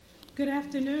Good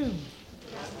afternoon.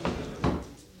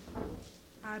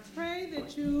 I pray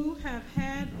that you have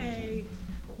had a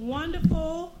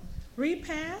wonderful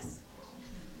repast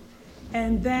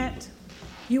and that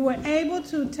you were able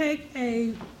to take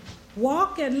a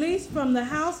walk at least from the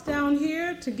house down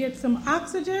here to get some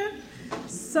oxygen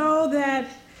so that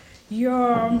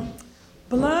your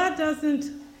blood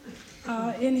doesn't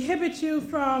inhibit you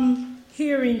from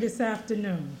hearing this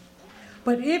afternoon.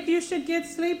 But if you should get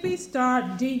sleepy,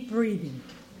 start deep breathing.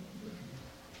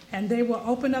 And they will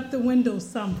open up the windows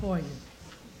some for you.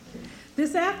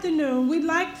 This afternoon, we'd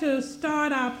like to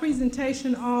start our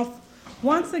presentation off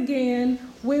once again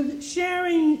with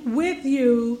sharing with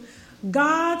you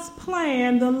God's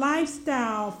plan, the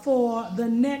lifestyle for the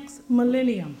next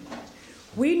millennium.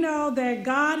 We know that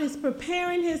God is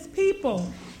preparing his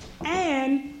people,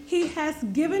 and he has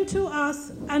given to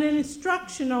us an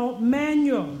instructional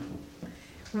manual.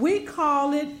 We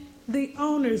call it the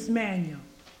owner's manual.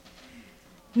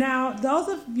 Now, those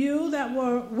of you that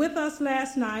were with us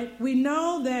last night, we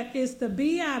know that it's the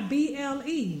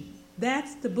Bible.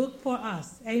 That's the book for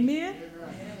us. Amen?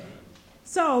 Amen.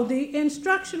 So, the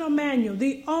instructional manual,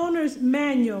 the owner's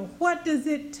manual, what does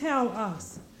it tell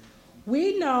us?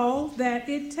 We know that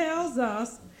it tells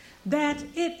us that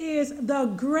it is the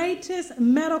greatest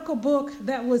medical book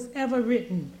that was ever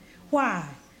written. Why?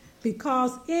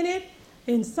 Because in it,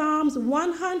 in Psalms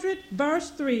 100, verse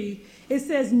 3, it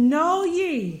says, "Know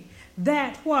ye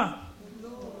that" what?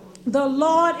 The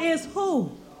Lord is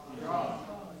who? God.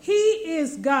 He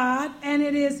is God, and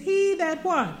it is he that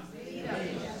what?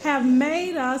 Have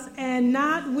made us, and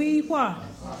not we what?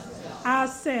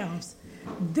 Ourselves.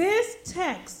 This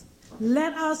text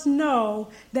let us know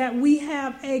that we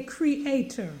have a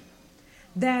creator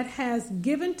that has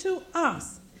given to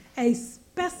us a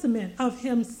specimen of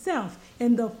himself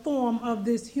in the form of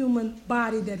this human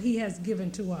body that he has given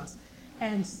to us.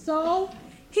 And so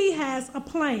he has a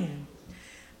plan.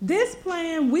 This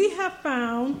plan, we have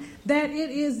found that it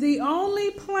is the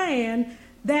only plan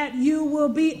that you will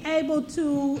be able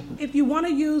to, if you want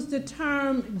to use the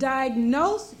term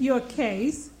diagnose your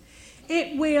case,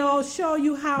 it will show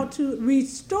you how to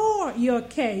restore your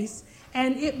case,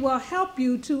 and it will help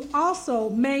you to also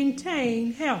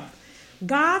maintain health.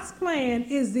 God's plan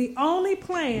is the only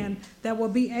plan that will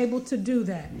be able to do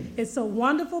that. It's a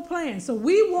wonderful plan. So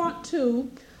we want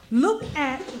to look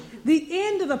at the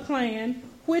end of the plan,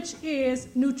 which is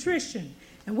nutrition.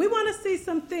 And we want to see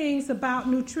some things about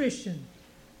nutrition.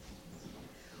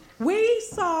 We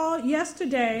saw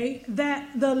yesterday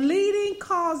that the leading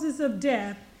causes of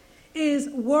death is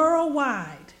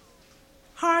worldwide: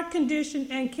 heart condition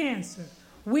and cancer.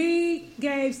 We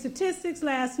gave statistics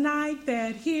last night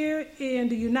that here in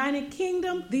the United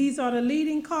Kingdom, these are the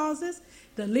leading causes.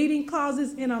 The leading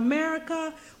causes in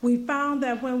America, we found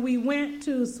that when we went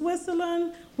to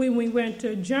Switzerland, when we went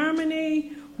to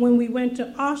Germany, when we went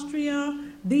to Austria,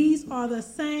 these are the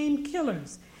same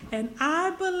killers. And I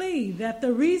believe that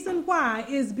the reason why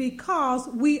is because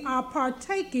we are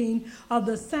partaking of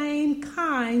the same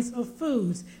kinds of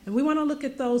foods. And we want to look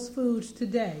at those foods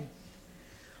today.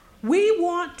 We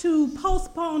want to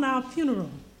postpone our funeral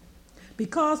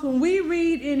because when we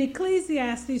read in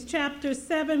Ecclesiastes chapter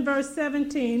 7, verse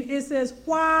 17, it says,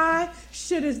 "Why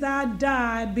shouldest thou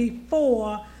die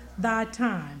before thy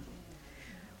time?"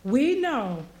 We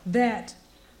know that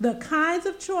the kinds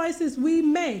of choices we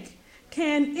make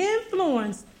can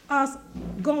influence us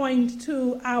going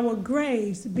to our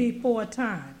graves before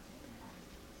time.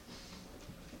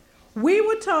 We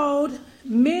were told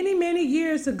many, many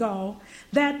years ago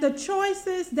that the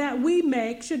choices that we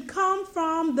make should come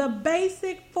from the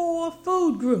basic 4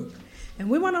 food group. And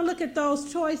we want to look at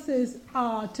those choices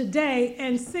today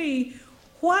and see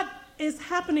what is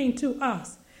happening to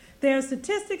us. Their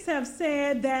statistics have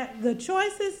said that the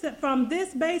choices from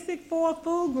this basic 4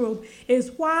 food group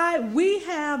is why we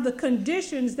have the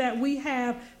conditions that we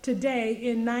have today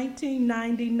in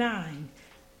 1999.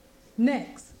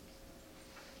 Next.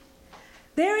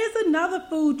 There is another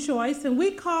food choice, and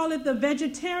we call it the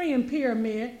vegetarian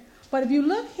pyramid. But if you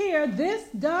look here, this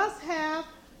does have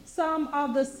some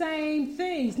of the same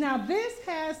things. Now, this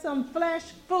has some flesh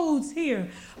foods here.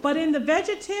 But in the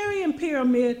vegetarian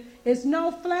pyramid, it's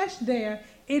no flesh there.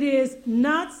 It is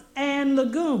nuts and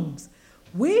legumes.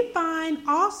 We find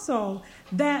also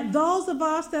that those of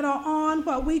us that are on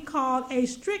what we call a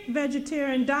strict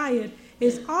vegetarian diet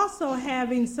is also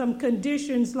having some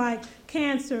conditions like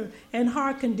cancer and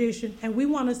heart condition, and we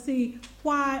want to see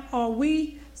why are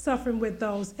we suffering with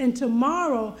those. And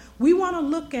tomorrow we want to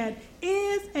look at,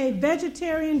 is a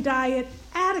vegetarian diet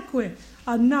adequate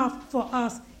enough for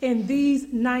us in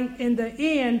the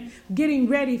end, getting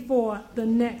ready for the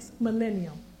next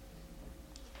millennium.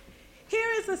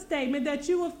 Here is a statement that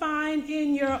you will find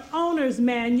in your owner's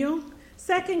manual,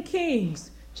 2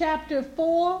 Kings chapter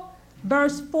 4,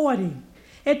 verse 40.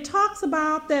 It talks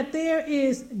about that there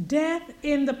is death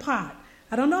in the pot.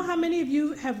 I don't know how many of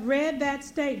you have read that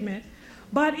statement,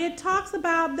 but it talks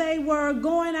about they were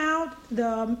going out,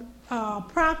 the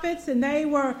prophets, and they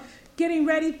were getting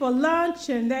ready for lunch,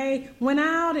 and they went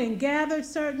out and gathered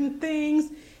certain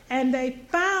things, and they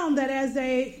found that as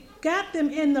they got them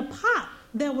in the pot,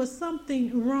 there was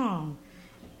something wrong.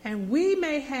 And we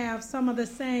may have some of the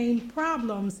same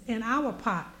problems in our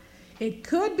pot. It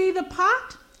could be the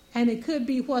pot, and it could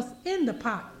be what's in the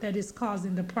pot that is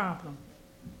causing the problem.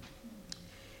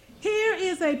 Here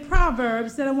is a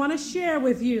Proverbs that I want to share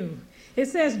with you. It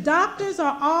says, doctors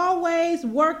are always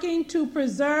working to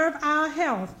preserve our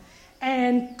health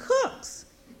and cooks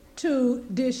to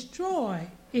destroy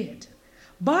it.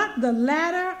 But the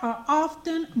latter are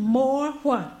often more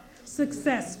what?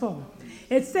 Successful.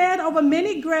 It said, over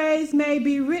many graves may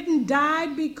be written,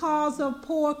 died because of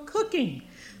poor cooking.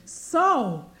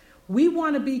 So we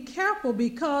want to be careful,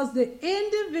 because the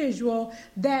individual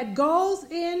that goes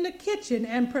in the kitchen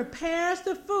and prepares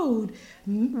the food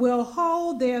will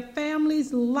hold their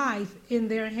family's life in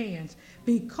their hands,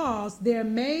 because there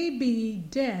may be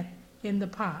death in the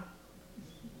pot.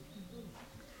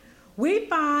 We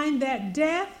find that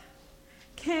death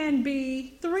can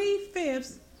be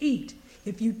 3/5 eat.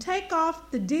 If you take off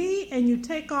the D and you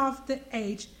take off the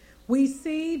H, we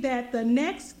see that the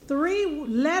next 3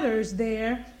 letters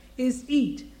there is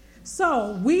eat.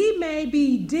 So we may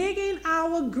be digging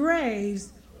our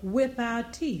graves with our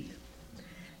teeth.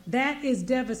 That is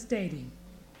devastating.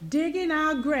 Digging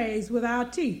our graves with our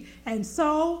teeth. And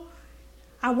so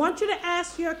I want you to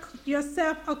ask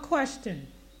yourself a question.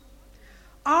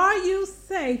 Are you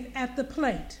safe at the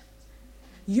plate?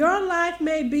 Your life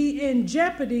may be in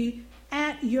jeopardy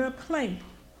at your plate.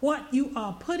 What you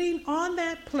are putting on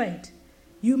that plate,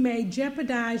 you may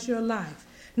jeopardize your life.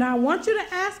 Now, I want you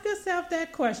to ask yourself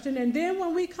that question, and then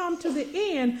when we come to the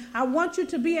end, I want you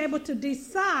to be able to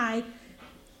decide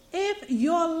if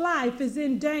your life is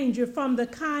in danger from the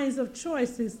kinds of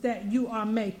choices that you are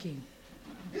making.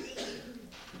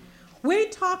 We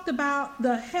talked about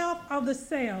the health of the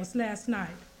cells last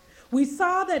night. We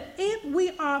saw that if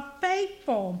we are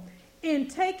faithful in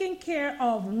taking care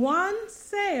of one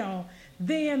cell,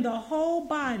 then the whole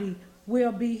body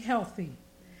will be healthy.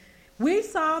 We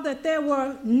saw that there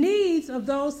were needs of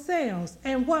those cells,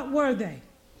 and what were they?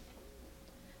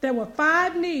 There were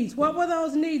 5 needs. What were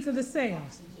those needs of the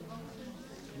cells?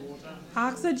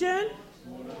 Oxygen,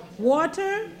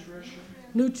 water,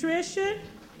 nutrition,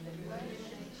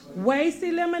 waste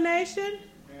elimination,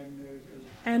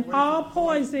 and all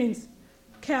poisons,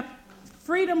 kept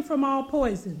freedom from all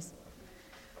poisons.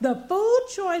 The food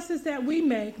choices that we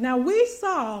make, now we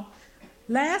saw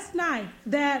last night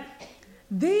that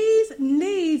these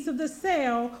needs of the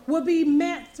cell will be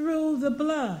met through the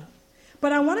blood.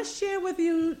 But I want to share with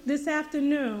you this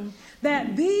afternoon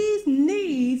that these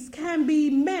needs can be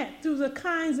met through the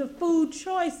kinds of food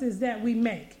choices that we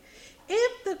make.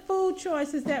 If the food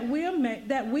choices that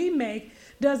we make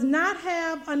does not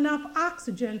have enough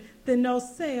oxygen, then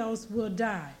those cells will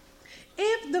die.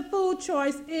 If the food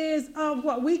choice is of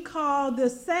what we call the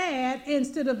S.A.D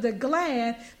instead of the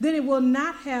GLAD, then it will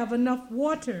not have enough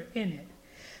water in it.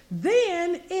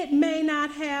 Then it may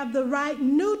not have the right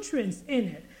nutrients in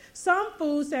it. Some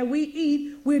foods that we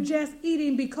eat, we're just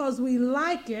eating because we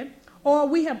like it, or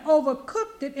we have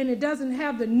overcooked it and it doesn't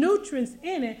have the nutrients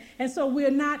in it, and so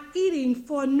we're not eating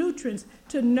for nutrients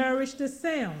to nourish the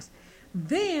cells.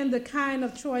 Then the kind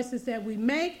of choices that we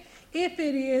make, if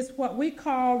it is what we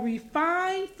call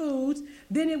refined foods,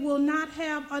 then it will not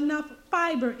have enough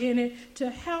fiber in it to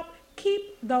help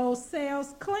keep those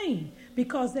cells clean,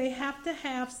 because they have to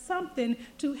have something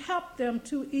to help them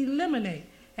to eliminate.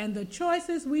 And the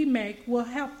choices we make will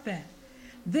help that.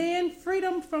 Then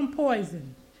freedom from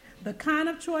poison. The kind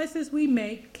of choices we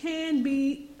make can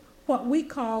be what we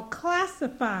call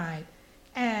classified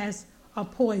as a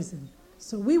poison.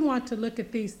 So we want to look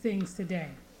at these things today.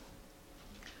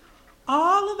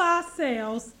 All of our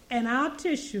cells and our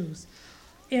tissues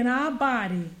in our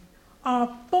body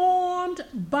are formed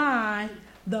by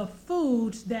the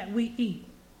foods that we eat.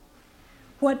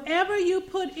 Whatever you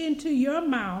put into your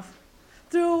mouth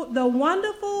through the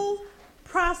wonderful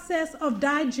process of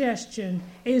digestion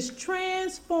is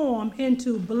transformed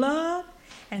into blood,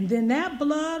 and then that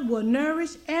blood will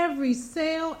nourish every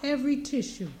cell, every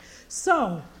tissue.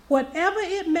 So whatever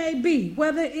it may be,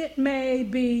 whether it may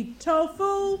be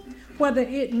tofu, whether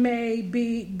it may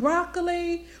be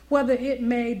broccoli, whether it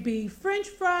may be French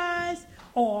fries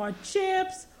or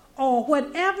chips or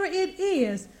whatever it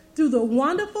is, through the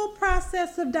wonderful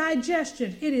process of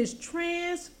digestion, it is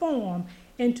transformed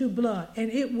into blood, and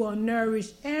it will nourish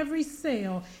every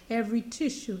cell, every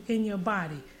tissue in your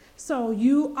body. So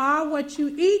you are what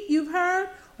you eat, you've heard,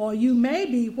 or you may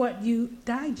be what you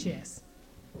digest.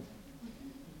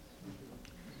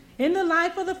 In the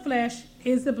life of the flesh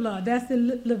is the blood. That's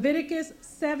in Leviticus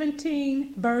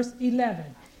 17, verse 11.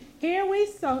 Here we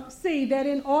see that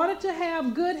in order to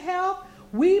have good health,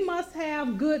 we must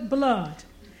have good blood.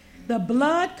 The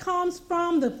blood comes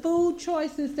from the food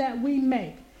choices that we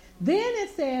make. Then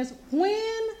it says,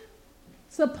 when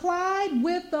supplied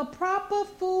with the proper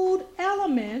food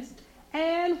elements,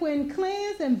 and when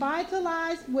cleansed and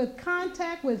vitalized with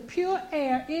contact with pure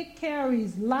air, it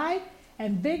carries life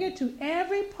and vigor to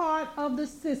every part of the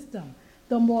system.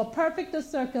 The more perfect the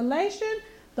circulation,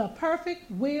 the perfect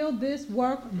will this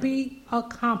work be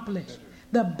accomplished.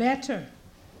 The better,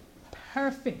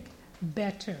 perfect,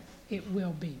 better it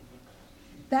will be.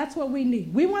 That's what we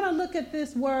need. We want to look at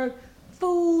this word,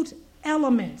 food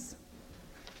elements.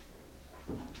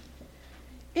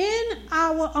 In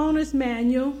our owner's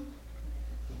manual,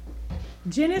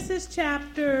 Genesis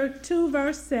chapter 2,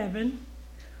 verse 7,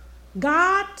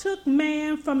 God took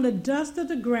man from the dust of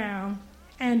the ground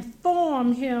and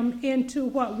formed him into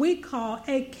what we call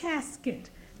a casket.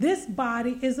 This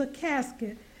body is a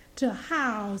casket to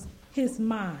house his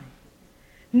mind.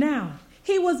 Now,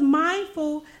 he was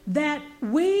mindful that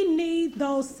we need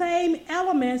those same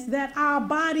elements that our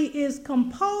body is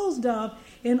composed of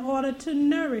in order to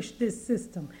nourish this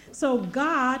system. So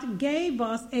God gave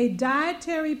us a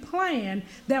dietary plan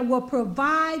that will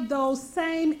provide those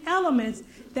same elements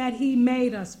that he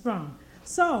made us from.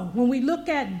 So when we look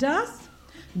at dust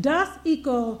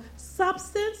equals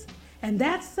substance, and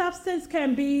that substance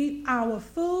can be our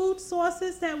food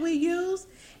sources that we use,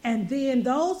 and then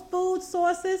those food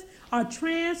sources are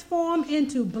transformed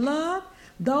into blood.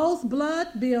 Those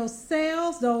blood builds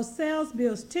cells, those cells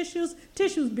builds tissues,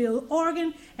 tissues build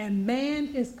organ, and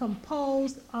man is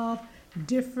composed of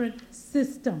different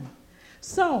systems.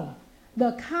 So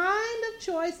the kind of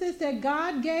choices that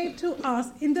God gave to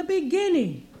us in the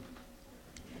beginning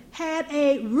had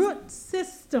a root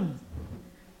system.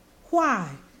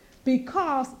 Why?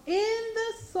 Because in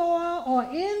the soil or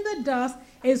in the dust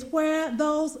is where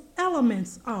those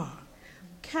elements are.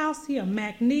 Calcium,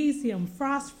 magnesium,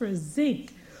 phosphorus,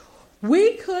 zinc.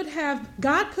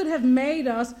 God could have made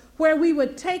us where we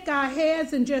would take our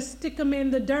heads and just stick them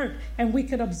in the dirt and we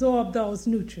could absorb those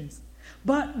nutrients.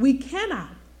 But we cannot.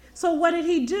 So what did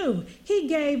he do? He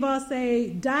gave us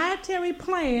a dietary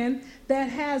plan that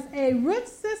has a root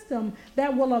system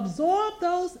that will absorb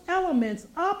those elements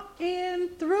up in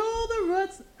through the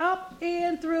roots, up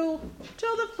in through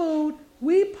to the food.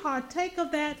 We partake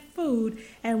of that food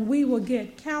and we will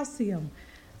get calcium,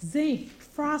 zinc,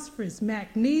 phosphorus,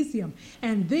 magnesium.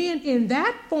 And then in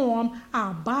that form,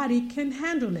 our body can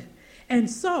handle it. And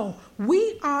so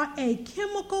we are a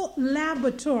chemical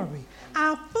laboratory.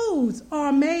 Our foods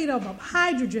are made of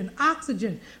hydrogen,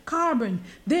 oxygen, carbon.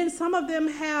 Then some of them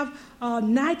have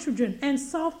nitrogen and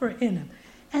sulfur in them.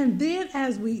 And then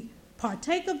as we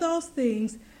partake of those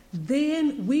things,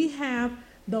 then we have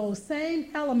those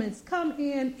same elements come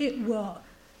in. It will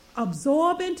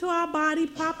absorb into our body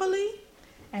properly.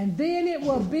 And then it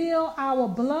will build our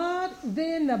blood.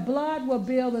 Then the blood will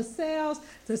build the cells.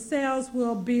 The cells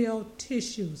will build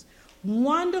tissues.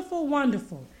 Wonderful,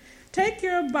 wonderful. Take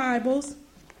your Bibles,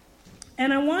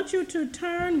 and I want you to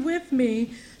turn with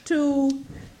me to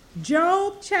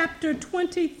Job chapter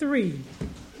 23.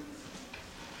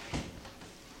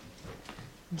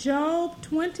 Job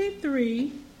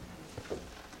 23.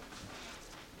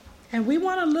 And we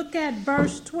want to look at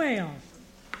verse 12.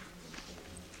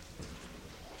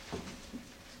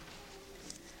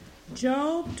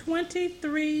 Job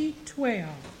 23:12.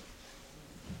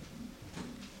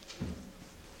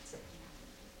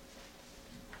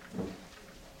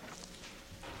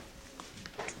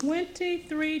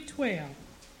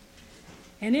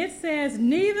 And it says,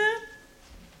 neither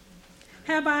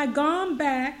have I gone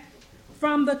back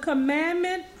from the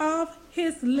commandment of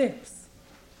his lips.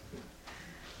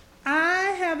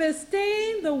 I have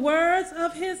esteemed the words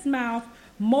of his mouth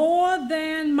more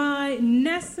than my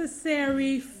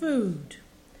necessary food.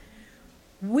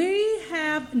 We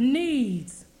have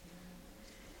needs,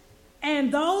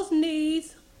 and those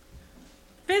needs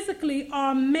physically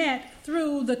are met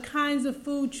through the kinds of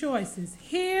food choices.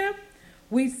 Here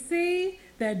we see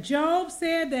that Job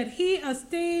said that he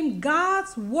esteemed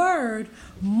God's word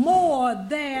more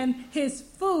than his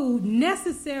food,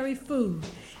 necessary food.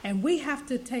 And we have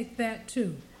to take that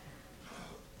too.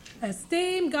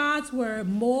 Esteem God's word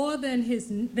more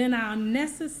than our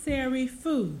necessary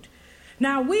food.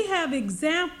 Now we have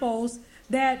examples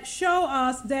that show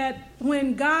us that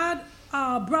when God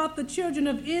brought the children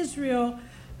of Israel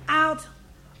out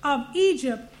of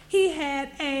Egypt, he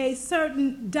had a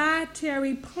certain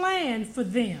dietary plan for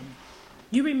them.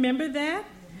 You remember that?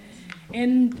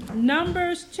 In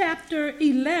Numbers chapter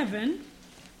 11,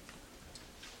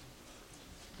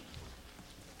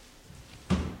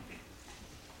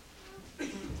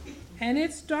 and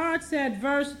it starts at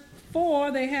verse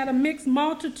 4. They had a mixed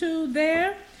multitude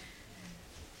there.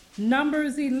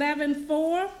 Numbers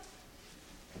 11:4.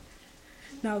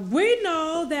 Now we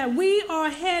know that we are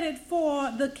headed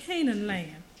for the Canaan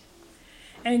land.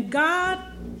 And God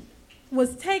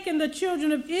was taking the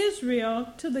children of Israel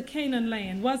to the Canaan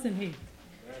land, wasn't he?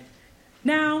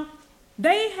 Now,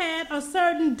 they had a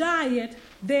certain diet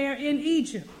there in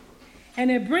Egypt.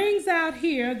 And it brings out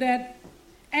here that,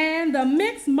 and the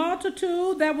mixed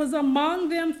multitude that was among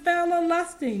them fell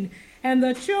a-lusting, and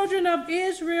the children of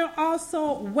Israel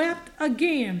also wept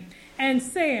again, and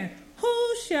said,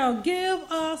 who shall give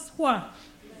us what?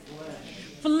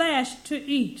 Flesh to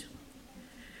eat.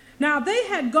 Now they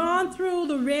had gone through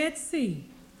the Red Sea,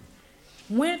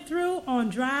 went through on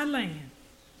dry land.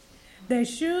 Their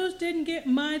shoes didn't get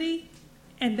muddy,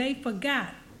 and they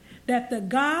forgot that the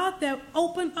God that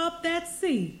opened up that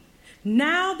sea,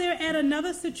 now they're at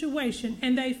another situation,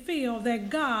 and they feel that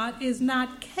God is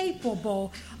not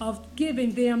capable of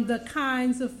giving them the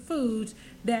kinds of foods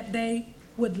that they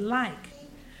would like.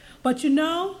 But you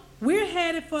know, we're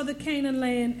headed for the Canaan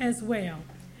land as well.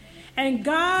 And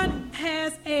God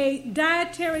has a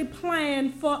dietary plan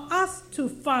for us to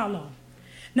follow.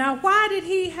 Now, why did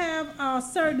he have a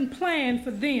certain plan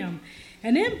for them?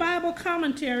 And in Bible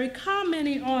commentary,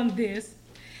 commenting on this,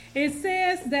 it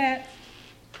says that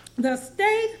the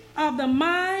state of the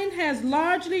mind has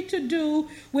largely to do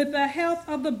with the health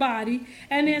of the body,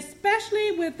 and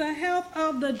especially with the health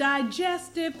of the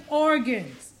digestive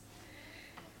organs.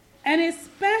 And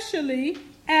especially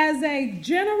as a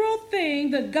general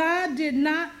thing, as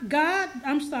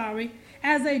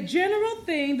a general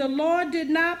thing, the Lord did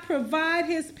not provide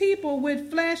his people with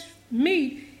flesh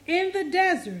meat in the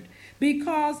desert,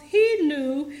 because he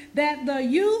knew that the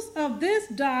use of this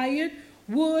diet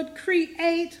would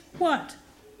create what?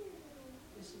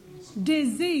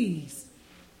 Disease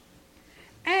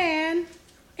and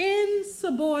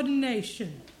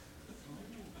insubordination.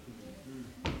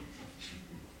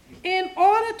 In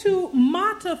order to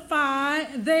modify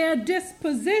their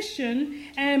disposition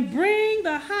and bring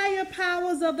the higher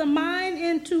powers of the mind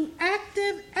into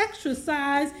active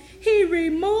exercise, he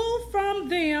removed from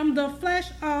them the flesh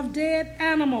of dead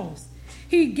animals.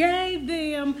 He gave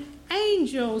them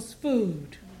angels'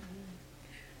 food,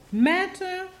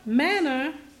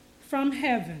 manna from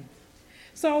heaven.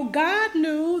 So God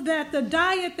knew that the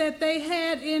diet that they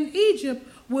had in Egypt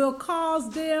will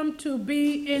cause them to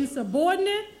be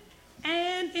insubordinate,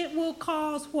 and it will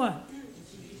cause what?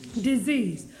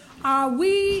 Disease. Are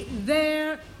we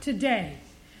there today?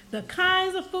 The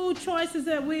kinds of food choices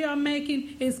that we are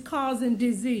making is causing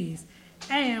disease.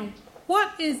 And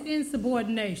what is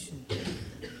insubordination?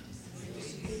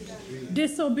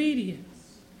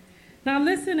 Disobedience. Now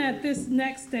listen at this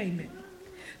next statement.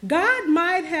 God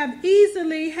might have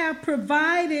easily have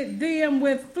provided them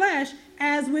with flesh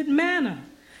as with manna,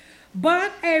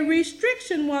 but a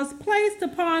restriction was placed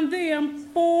upon them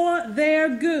for their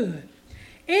good.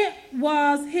 It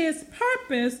was his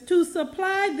purpose to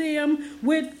supply them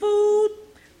with food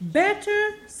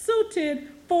better suited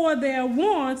for their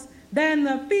wants than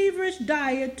the feverish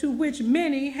diet to which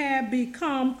many had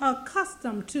become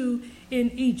accustomed to in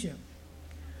Egypt.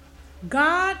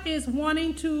 God is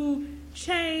wanting to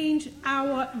change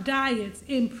our diets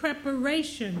in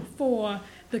preparation for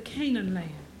the Canaan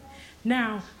land.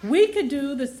 Now, we could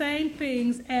do the same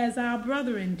things as our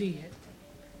brethren did.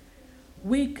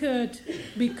 We could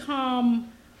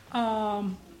become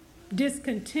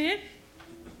discontent.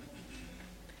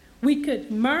 We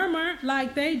could murmur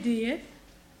like they did.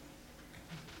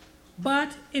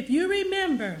 But if you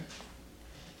remember,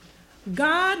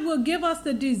 God will give us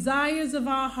the desires of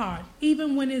our heart,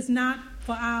 even when it's not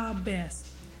for our best.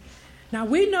 Now,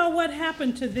 we know what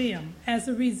happened to them as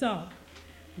a result.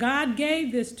 God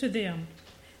gave this to them,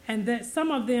 and that some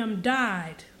of them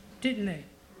died, didn't they?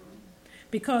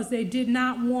 Because they did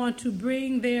not want to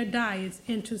bring their diets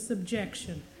into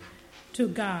subjection to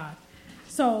God.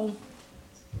 So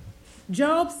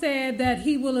Job said that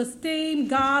he will esteem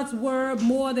God's word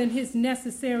more than his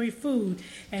necessary food.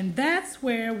 And that's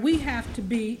where we have to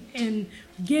be in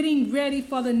getting ready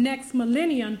for the next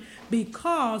millennium,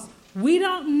 because we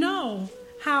don't know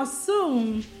how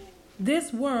soon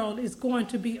this world is going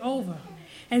to be over.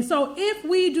 And so if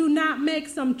we do not make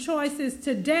some choices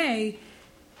today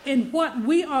in what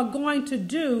we are going to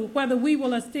do, whether we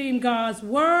will esteem God's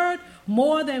word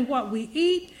more than what we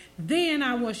eat, then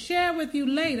I will share with you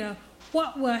later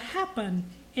what will happen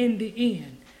in the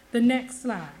end. The next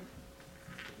slide.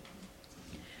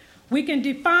 We can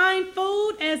define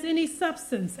food as any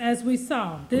substance, as we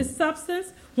saw. This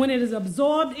substance, when it is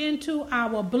absorbed into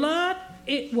our blood,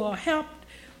 it will help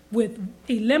with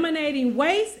eliminating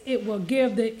waste. It will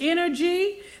give the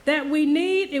energy that we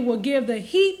need. It will give the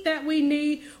heat that we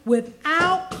need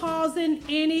without causing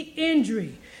any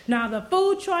injury. Now, the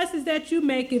food choices that you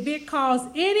make, if it causes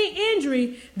any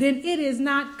injury, then it is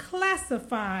not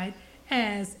classified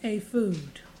as a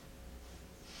food.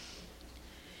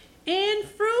 In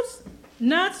fruits,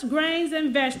 nuts, grains,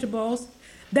 and vegetables,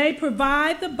 they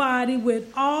provide the body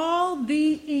with all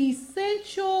the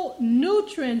essential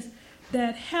nutrients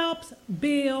that helps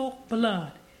build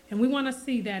blood. And we want to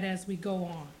see that as we go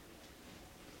on.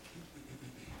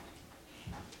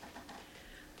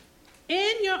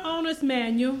 In your owner's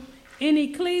manual, in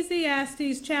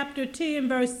Ecclesiastes chapter 10,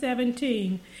 verse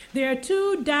 17, there are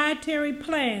two dietary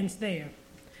plans there.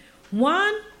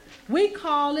 One, we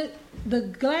call it the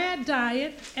glad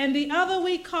diet, and the other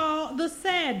we call the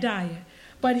sad diet.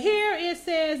 But here it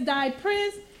says, thy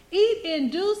prince eat in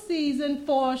due season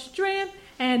for strength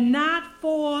and not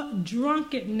for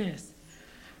drunkenness.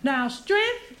 Now,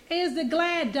 strength is the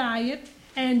glad diet,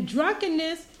 and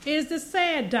drunkenness is the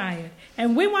sad diet.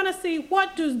 And we want to see,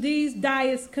 what do these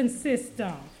diets consist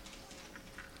of?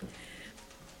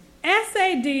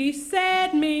 S.A.D,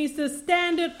 SAD, means the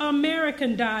standard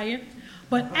American diet,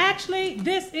 but actually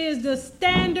this is the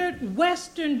standard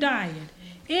Western diet.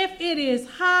 If it is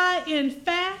high in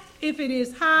fat, if it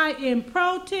is high in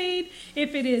protein,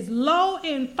 if it is low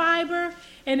in fiber,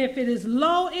 and if it is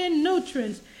low in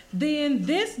nutrients, then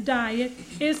this diet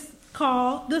is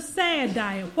called the SAD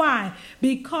diet. Why?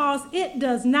 Because it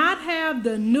does not have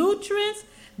the nutrients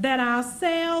that our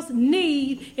cells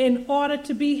need in order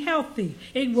to be healthy.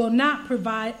 It will not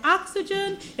provide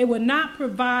oxygen. It will not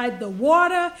provide the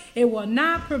water. It will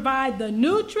not provide the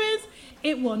nutrients.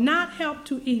 It will not help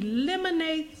to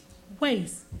eliminate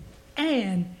waste.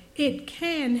 And it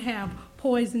can have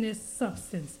poisonous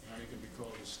substance. Now it can be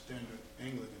called the standard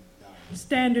Anglican diet.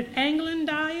 Standard Anglican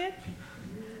diet.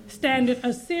 Standard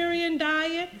Assyrian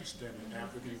diet. Standard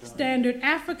African diet. Standard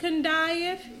African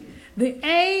diet. The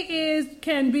A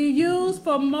can be used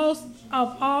for most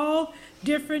of all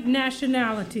different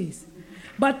nationalities.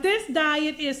 But this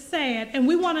diet is sad, and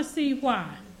we want to see why.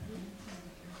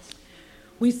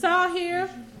 We saw here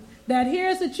that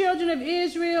here's the children of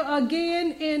Israel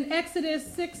again in Exodus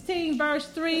 16, verse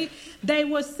 3. They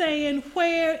were saying,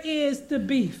 where is the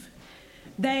beef?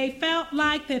 They felt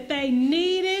like that they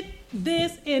needed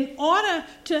this in order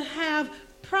to have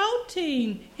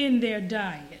protein in their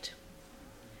diet.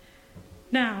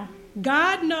 Now,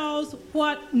 God knows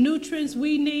what nutrients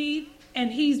we need,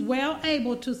 and he's well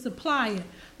able to supply it.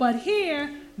 But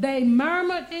here, they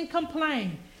murmured and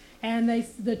complained. And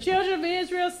the children of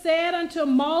Israel said unto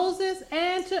Moses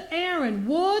and to Aaron,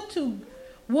 Would to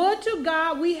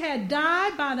God we had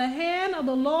died by the hand of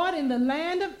the Lord in the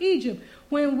land of Egypt,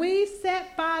 when we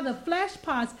sat by the flesh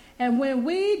pots, and when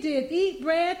we did eat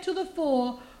bread to the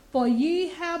full, for ye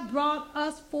have brought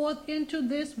us forth into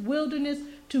this wilderness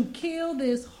to kill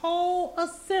this whole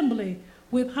assembly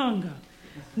with hunger.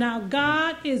 Now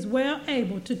God is well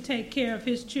able to take care of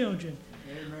his children.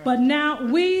 Amen. But now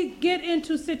we get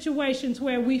into situations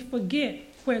where we forget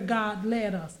where God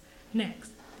led us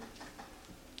next.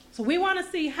 So we want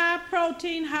to see high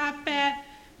protein, high fat,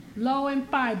 low in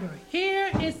fiber. Here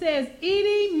it says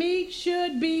eating meat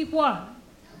should be what?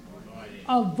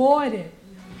 Avoided.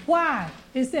 Why?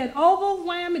 It said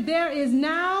overwhelming. There is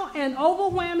now an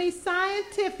overwhelming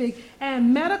scientific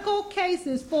and medical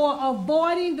cases for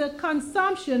avoiding the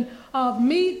consumption of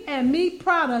meat and meat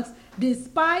products,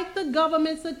 despite the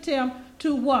government's attempt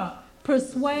to what?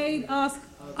 Persuade us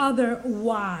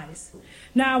otherwise.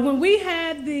 Now, when we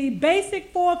had the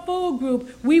basic 4 food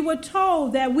group, we were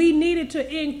told that we needed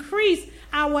to increase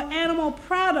our animal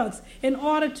products in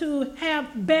order to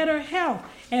have better health.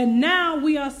 And now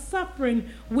we are suffering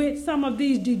with some of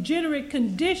these degenerate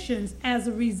conditions as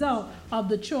a result of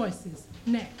the choices.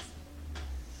 Next.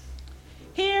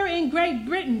 Here in Great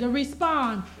Britain, the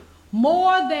response,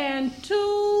 more than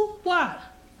 2 what?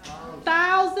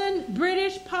 1,000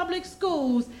 British public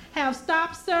schools have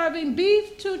stopped serving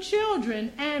beef to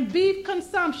children, and beef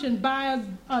consumption by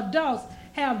adults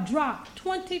have dropped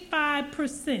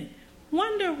 25%.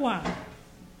 Wonder why?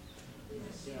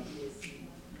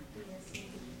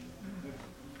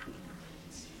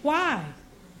 Why?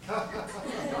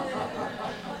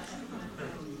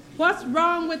 What's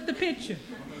wrong with the picture?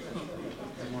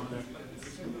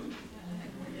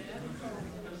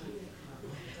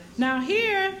 Now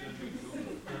here,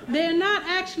 they're not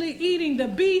actually eating the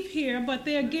beef here, but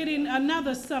they're getting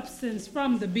another substance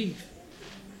from the beef.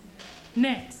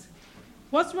 Next.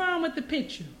 What's wrong with the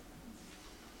picture?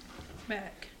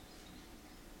 Back.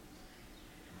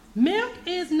 Milk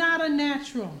is not a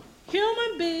natural.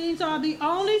 Human beings are the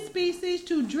only species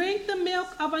to drink the milk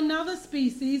of another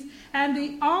species, and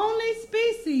the only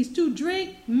species to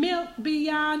drink milk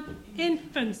beyond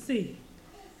infancy.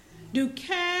 Do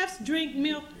calves drink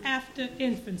milk after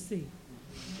infancy?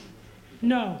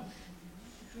 No.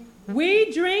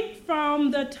 We drink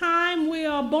from the time we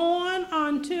are born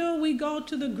until we go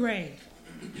to the grave.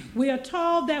 We are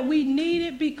told that we need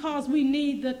it because we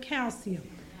need the calcium.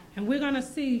 And we're going to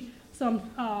see some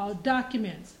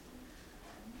documents.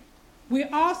 We're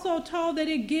also told that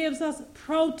it gives us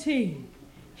protein.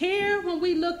 Here, when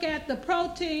we look at the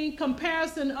protein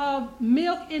comparison of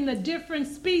milk in the different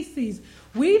species,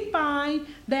 we find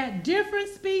that different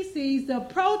species, the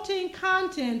protein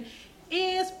content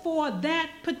is for that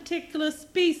particular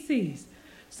species.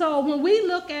 So when we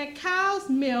look at cow's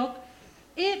milk,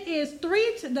 it is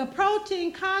the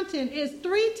protein content is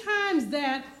 3 times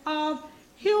that of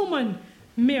human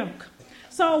milk.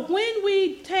 So when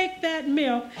we take that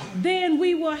milk, then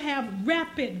we will have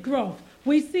rapid growth.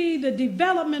 We see the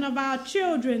development of our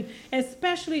children,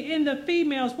 especially in the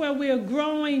females, where we are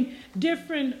growing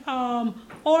different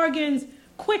organs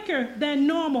quicker than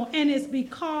normal, and it's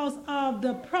because of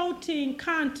the protein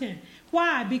content.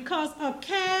 Why? Because a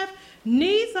calf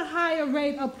needs a higher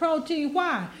rate of protein.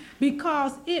 Why?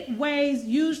 Because it weighs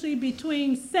usually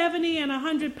between 70 and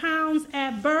 100 pounds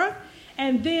at birth,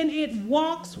 and then it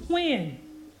walks when?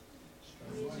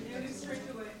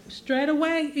 Straight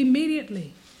away,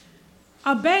 immediately.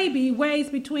 A baby weighs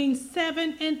between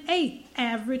 7 and 8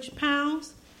 average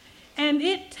pounds, and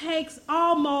it takes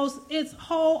almost its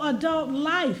whole adult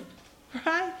life,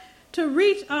 right, to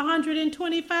reach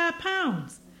 125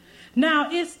 pounds.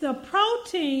 Now, it's the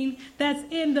protein that's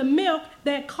in the milk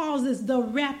that causes the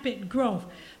rapid growth.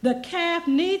 The calf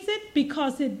needs it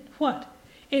because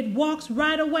it walks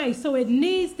right away, so it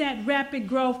needs that rapid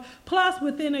growth. Plus,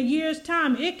 within a year's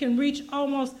time, it can reach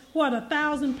almost,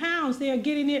 1,000 pounds. They are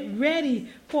getting it ready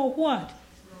for what?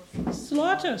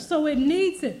 Slaughter. So it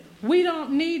needs it. We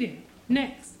don't need it.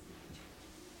 Next.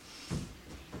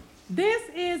 This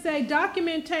is a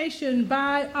documentation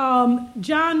by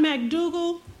John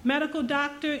McDougall, medical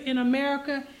doctor in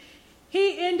America.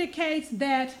 He indicates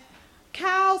that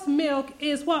cow's milk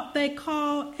is what they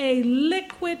call a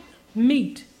liquid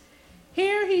meat.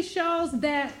 Here he shows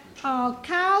that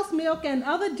cow's milk and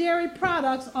other dairy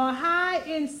products are high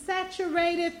in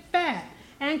saturated fat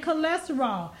and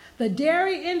cholesterol. The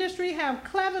dairy industry have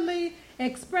cleverly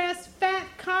expressed fat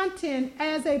content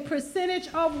as a percentage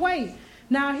of weight.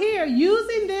 Now here,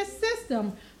 using this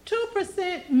system,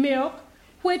 2% milk,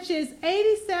 which is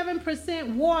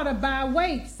 87% water by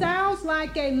weight, sounds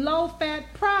like a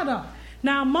low-fat product.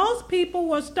 Now, most people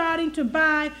were starting to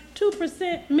buy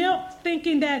 2% milk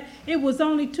thinking that it was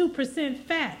only 2%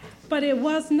 fat, but it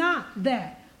was not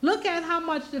that. Look at how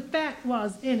much the fat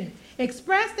was in it.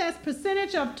 Expressed as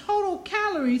percentage of total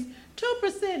calories,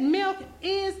 2% milk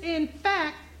is in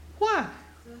fact what?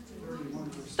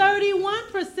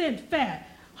 31% fat.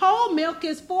 Whole milk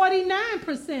is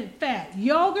 49% fat.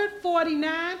 Yogurt,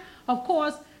 49%. Of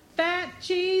course, fat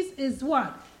cheese is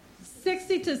what?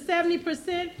 60 to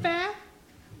 70% fat.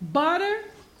 Butter,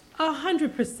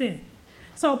 100%.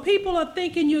 So people are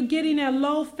thinking you're getting a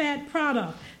low-fat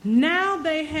product. Now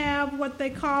they have what they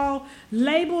call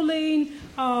labeling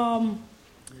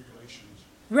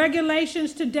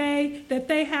regulations today that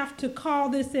they have to call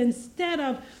this, instead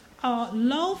of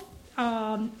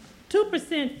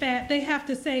 2% fat, they have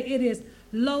to say it is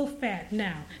low fat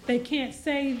now. They can't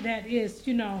say that is,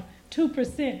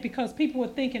 2% because people are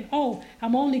thinking, oh,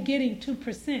 I'm only getting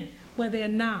 2%, where they're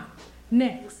not.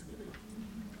 Next.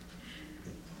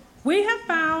 We have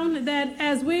found that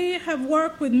as we have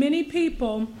worked with many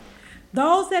people,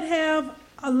 those that have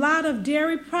a lot of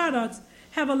dairy products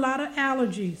have a lot of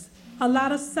allergies, a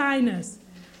lot of sinus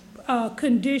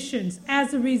conditions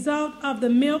as a result of the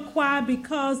milk. Why?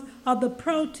 Because of the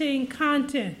protein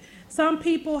content. Some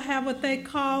people have what they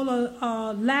call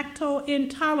a lactose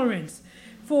intolerance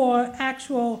for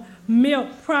actual milk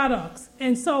products.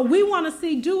 And so we want to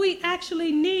see, do we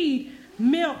actually need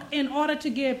milk in order to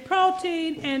get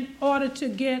protein, in order to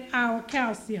get our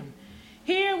calcium?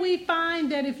 Here we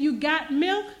find that if you got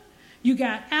milk, you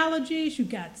got allergies, you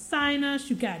got sinus,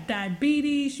 you got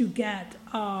diabetes, you got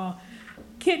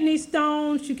kidney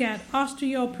stones, you got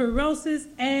osteoporosis,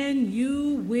 and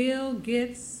you will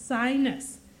get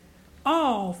sinus,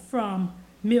 all from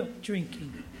milk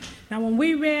drinking. Now, when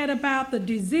we read about the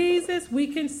diseases, we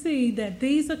can see that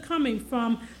these are coming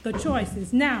from the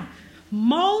choices. Now,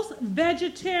 most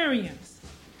vegetarians,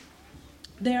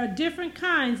 there are different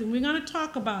kinds, and we're going to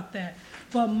talk about that,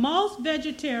 but most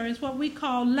vegetarians, what we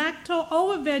call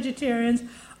lacto-ovo-vegetarians,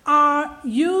 are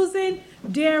using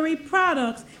dairy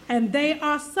products, and they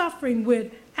are suffering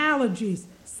with allergies,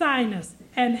 sinus,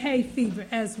 and hay fever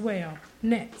as well.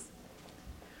 Next.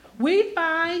 We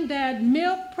find that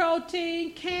milk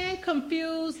protein can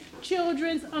confuse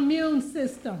children's immune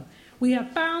system. We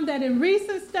have found that in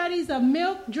recent studies of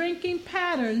milk drinking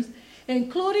patterns,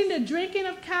 including the drinking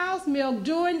of cow's milk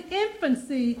during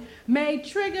infancy, may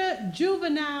trigger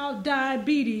juvenile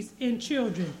diabetes in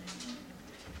children.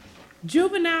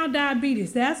 Juvenile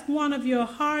diabetes, that's one of your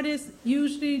hardest,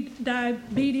 usually,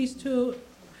 diabetes to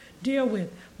deal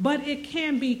with. But it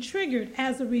can be triggered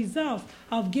as a result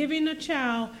of giving a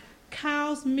child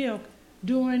cow's milk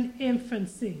during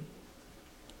infancy.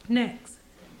 Next.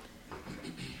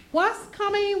 What's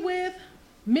coming with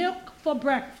milk for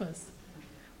breakfast?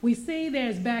 We see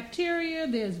there's bacteria,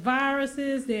 there's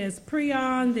viruses, there's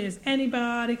prions, there's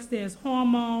antibiotics, there's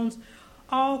hormones,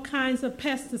 all kinds of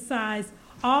pesticides.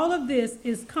 All of this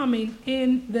is coming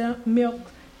in the milk.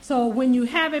 So when you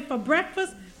have it for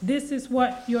breakfast, this is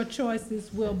what your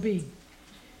choices will be.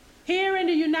 Here in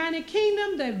the United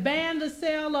Kingdom, they banned the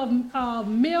sale of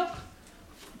milk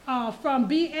from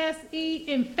BSE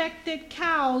infected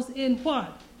cows in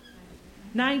what?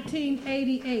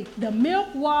 1988. The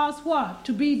milk was what?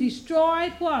 To be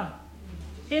destroyed what?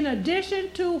 In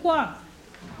addition to what?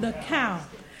 The cow.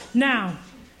 Now,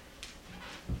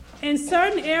 in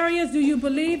certain areas, do you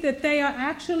believe that they are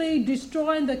actually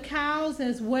destroying the cows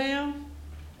as well?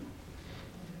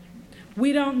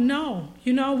 We don't know.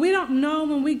 You know, we don't know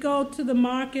when we go to the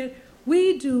market.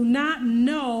 We do not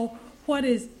know what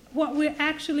we're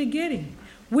actually getting.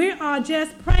 We are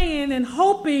just praying and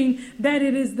hoping that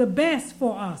it is the best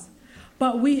for us.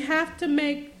 But we have to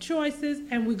make choices,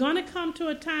 and we're going to come to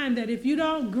a time that if you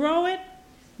don't grow it,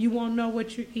 you won't know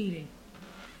what you're eating.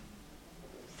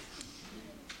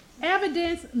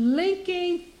 Evidence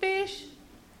linking fish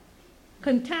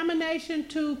contamination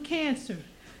to cancer.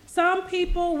 Some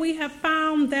people we have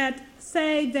found that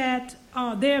say that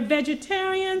they're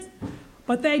vegetarians,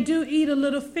 but they do eat a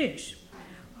little fish.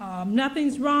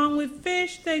 Nothing's wrong with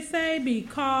fish, they say,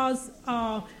 because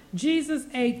Jesus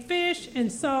ate fish,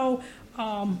 and so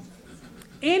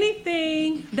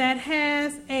anything that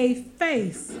has a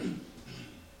face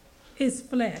is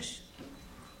flesh.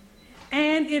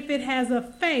 And if it has a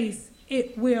face,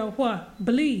 it will what?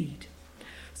 Bleed.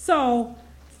 So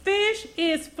fish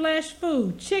is flesh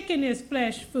food. Chicken is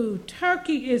flesh food.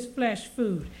 Turkey is flesh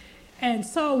food. And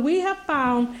so we have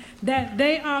found that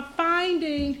they are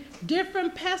finding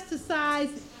different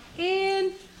pesticides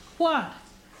in what?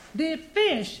 The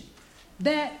fish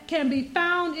that can be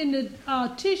found in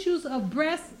the tissues of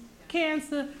breast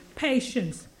cancer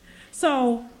patients.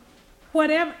 So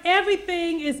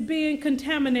everything is being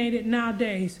contaminated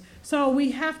nowadays. So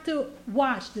we have to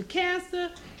watch. The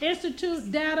Cancer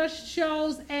Institute data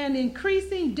shows an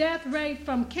increasing death rate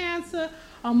from cancer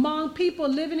among people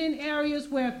living in areas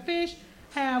where fish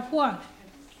have what?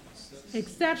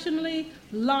 Exceptionally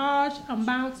large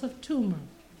amounts of tumor.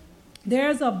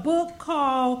 There's a book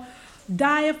called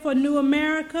Diet for New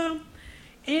America.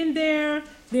 In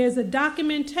there's a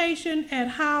documentation at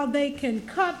how they can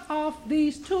cut off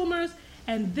these tumors,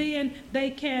 and then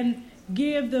they can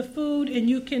give the food, and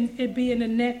it be in the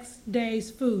next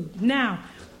day's food. Now,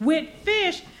 with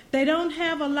fish, they don't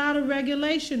have a lot of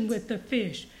regulation with the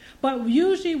fish, but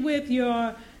usually with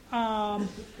your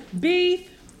beef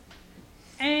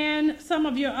and some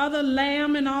of your other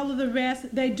lamb and all of the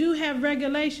rest, they do have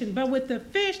regulation. But with the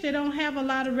fish, they don't have a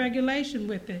lot of regulation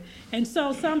with it. And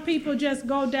so some people just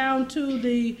go down to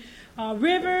the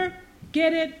river,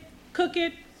 get it, cook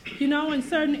it. You know, in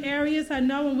certain areas, I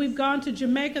know when we've gone to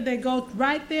Jamaica, they go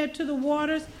right there to the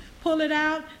waters, pull it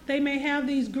out. They may have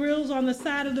these grills on the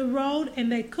side of the road,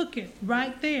 and they cook it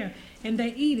right there, and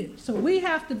they eat it. So we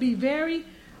have to be very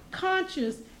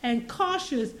conscious and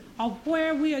cautious of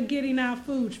where we are getting our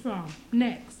foods from.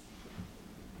 Next.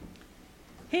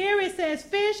 Here it says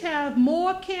fish have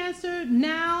more cancer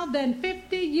now than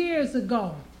 50 years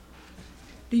ago.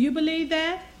 Do you believe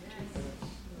that?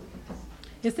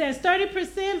 It says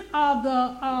 30% of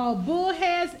the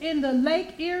bullheads in the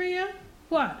lake area,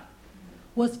 what?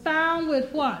 Was found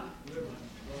with what?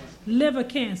 Liver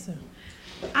cancer.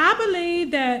 I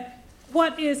believe that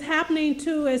what is happening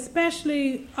to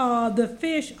especially the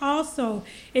fish also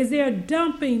is they're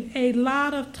dumping a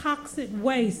lot of toxic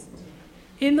waste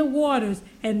in the waters,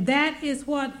 and that is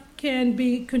what can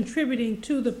be contributing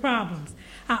to the problems.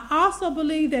 I also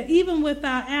believe that even with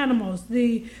our animals,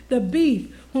 the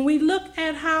beef, when we look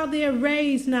at how they're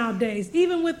raised nowadays,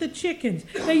 even with the chickens,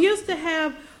 they used to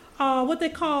have what they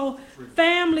call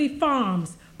family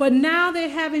farms, but now they're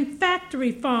having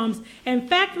factory farms. And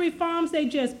factory farms, they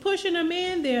just pushing them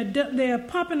in. They're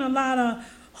pumping a lot of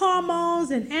hormones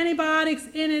and antibiotics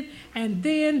in it, and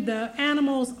then the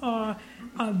animals are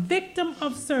a victim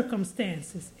of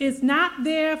circumstances. It's not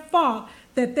their fault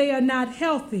that they are not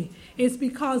healthy. It's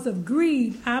because of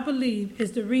greed, I believe,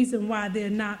 is the reason why they're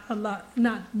not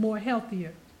more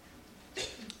healthier.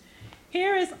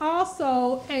 Here is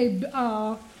also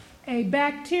a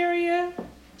bacteria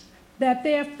that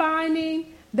they're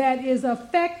finding that is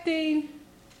affecting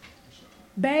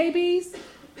babies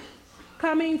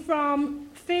coming from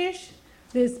fish.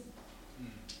 This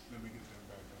Let me get that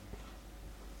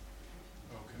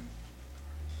back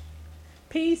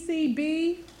on. Okay.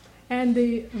 PCB and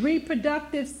the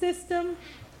reproductive system.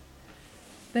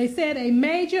 They said a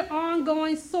major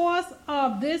ongoing source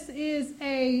of this is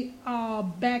a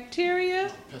bacteria,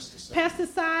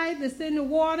 pesticide that's in the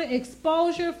water.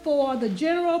 Exposure for the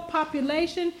general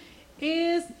population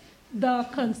is the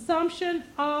consumption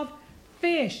of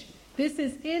fish. This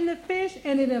is in the fish,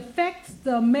 and it affects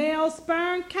the male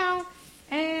sperm count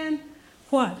and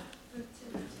what?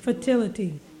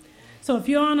 Fertility. So if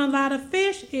you're on a lot of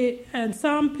fish, and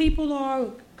some people are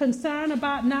concerned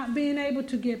about not being able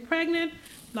to get pregnant,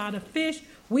 a lot of fish.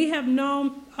 We have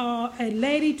known a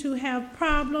lady to have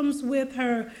problems with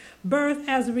her birth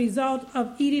as a result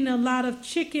of eating a lot of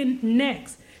chicken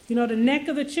necks. You know, the neck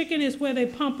of the chicken is where they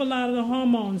pump a lot of the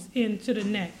hormones into the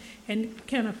neck and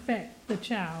can affect the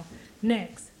child.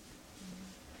 Next.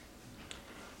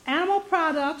 Animal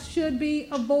products should be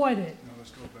avoided. No,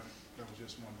 let's go back. That was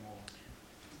just one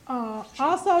more.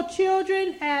 Also,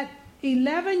 children at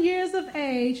 11 years of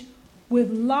age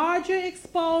with larger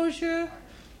exposure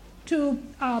to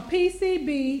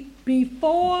PCB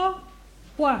before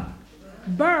what?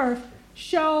 Birth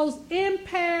shows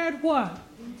impaired what?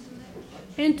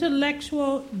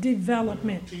 Intellectual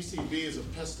development. PCB is a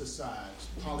pesticide,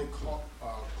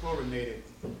 polychlorinated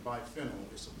biphenyl.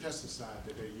 It's a pesticide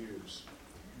that they use.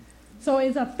 So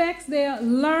it affects their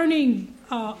learning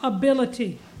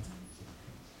ability.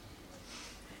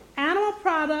 Animal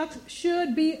products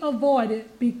should be avoided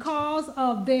because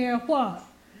of their what?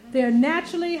 They're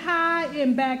naturally high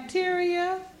in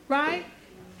bacteria, right?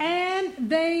 And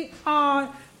they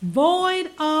are void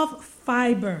of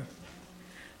fiber,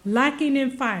 lacking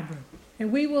in fiber. And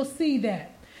we will see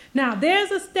that. Now,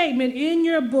 there's a statement in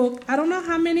your book. I don't know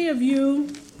how many of you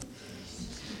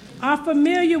are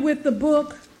familiar with the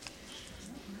book.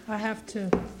 I have to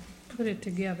put it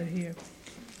together here.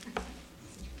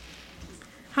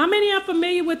 How many are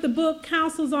familiar with the book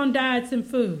Counsels on Diets and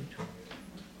Food?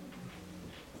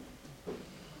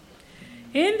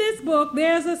 In this book,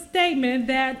 there's a statement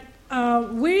that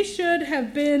we should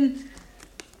have been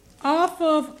off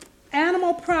of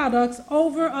animal products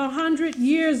over 100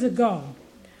 years ago.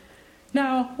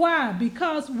 Now, why?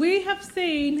 Because we have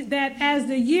seen that as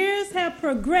the years have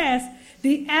progressed,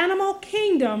 the animal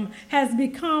kingdom has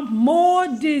become more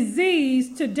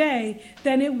diseased today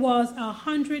than it was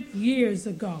 100 years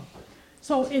ago.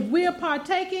 So if we are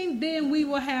partaking, then we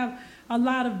will have a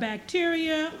lot of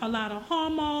bacteria, a lot of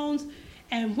hormones.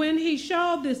 And when he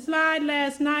showed this slide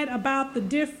last night about the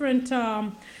different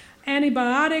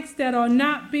antibiotics that are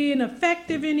not being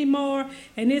effective anymore,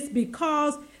 and it's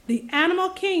because the animal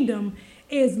kingdom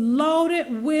is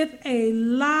loaded with a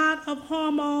lot of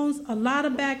hormones, a lot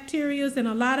of bacteria, and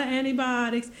a lot of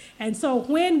antibiotics. And so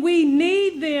when we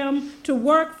need them to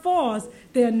work for us,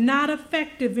 they're not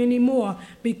effective anymore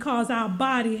because our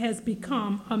body has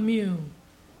become immune.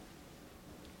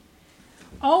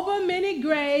 Over many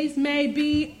graves may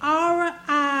be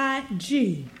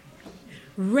RIG,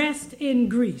 rest in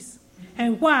grease.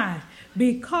 And why?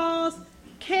 Because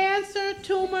cancer,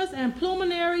 tumors, and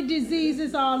pulmonary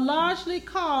diseases are largely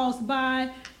caused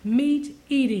by meat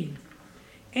eating.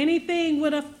 Anything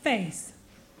with a face,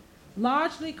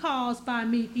 largely caused by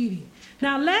meat eating.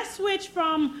 Now let's switch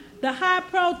from the high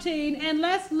protein and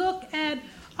let's look at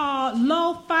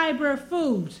low fiber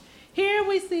foods. Here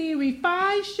we see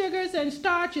refined sugars and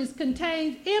starches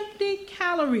contain empty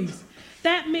calories.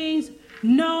 That means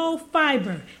no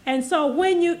fiber. And so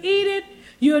when you eat it,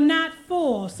 you're not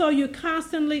full. So you're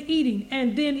constantly eating.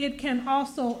 And then it can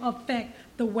also affect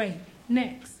the weight.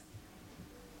 Next.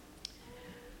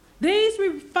 These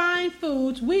refined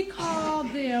foods, we call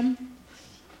them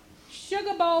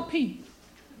Sugar Bowl Pete.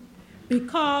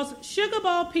 Because Sugar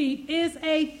Bowl Pete is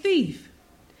a thief.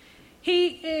 He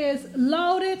is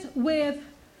loaded with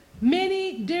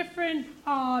many different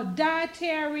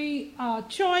dietary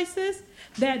choices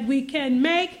that we can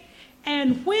make.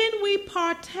 And when we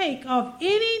partake of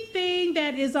anything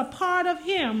that is a part of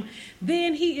him,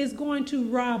 then he is going to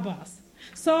rob us.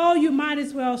 So you might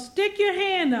as well stick your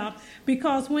hand up,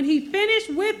 because when he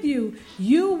finishes with you,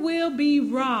 you will be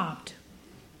robbed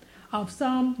of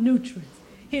some nutrients.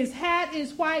 His hat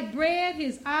is white bread,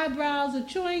 his eyebrows are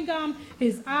chewing gum,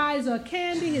 his eyes are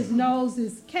candy, his nose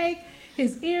is cake,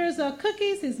 his ears are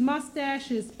cookies, his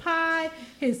mustache is pie,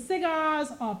 his cigars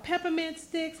are peppermint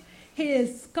sticks,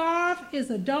 his scarf is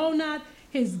a donut,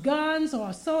 his guns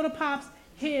are soda pops,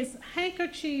 his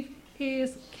handkerchief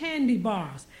is candy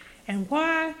bars. And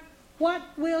why? What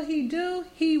will he do?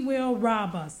 He will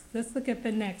rob us. Let's look at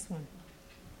the next one.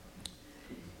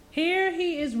 Here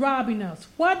he is robbing us.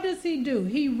 What does he do?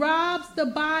 He robs the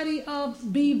body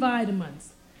of B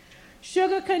vitamins.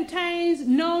 Sugar contains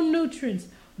no nutrients,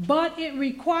 but it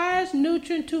requires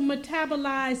nutrient to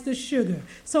metabolize the sugar.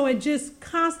 So it just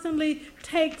constantly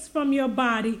takes from your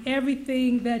body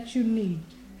everything that you need.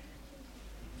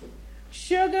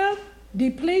 Sugar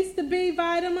depletes the B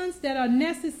vitamins that are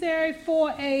necessary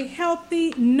for a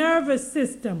healthy nervous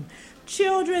system.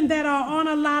 Children that are on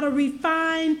a lot of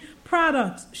refined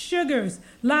products, sugars,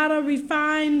 a lot of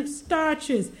refined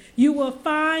starches, you will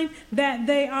find that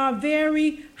they are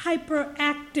very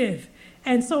hyperactive,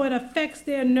 and so it affects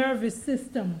their nervous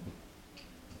system.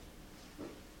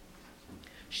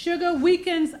 Sugar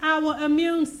weakens our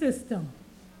immune system.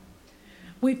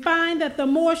 We find that the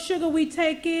more sugar we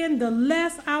take in, the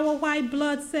less our white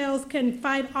blood cells can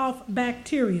fight off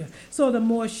bacteria. So the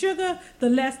more sugar, the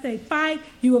less they fight.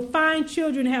 You will find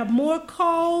children have more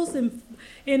colds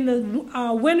in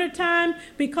the wintertime,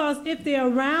 because if they're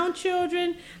around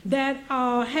children that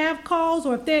have colds,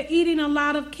 or if they're eating a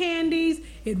lot of candies,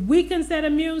 it weakens that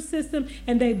immune system,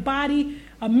 and their body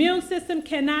immune system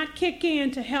cannot kick in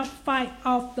to help fight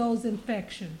off those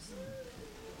infections.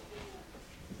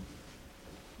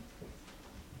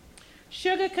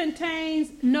 Sugar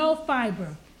contains no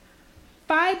fiber.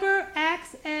 Fiber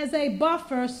acts as a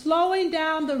buffer, slowing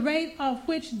down the rate of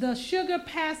which the sugar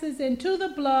passes into the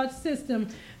blood system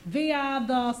via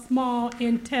the small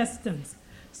intestines.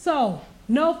 So,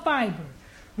 no fiber.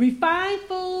 Refined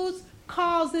foods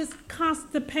causes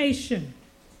constipation,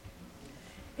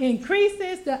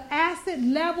 increases the acid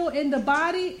level in the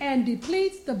body, and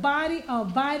depletes the body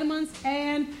of vitamins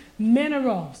and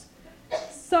minerals.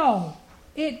 So,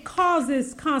 it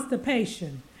causes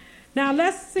constipation. Now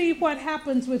let's see what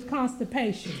happens with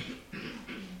constipation.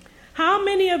 How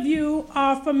many of you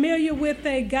are familiar with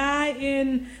a guy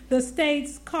in the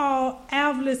States called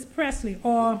Elvis Presley,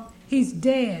 or he's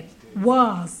dead,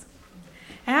 was?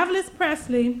 Elvis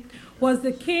Presley was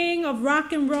the king of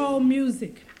rock and roll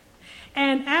music.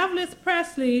 And Elvis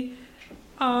Presley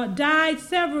died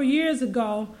several years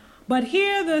ago, but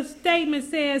here the statement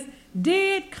says,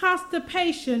 "Did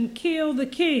constipation kill the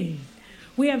king?"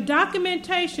 We have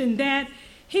documentation that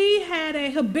he had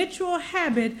a habitual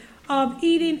habit of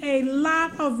eating a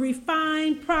lot of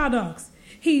refined products.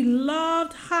 He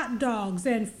loved hot dogs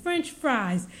and French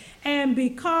fries, and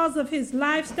because of his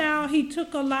lifestyle, he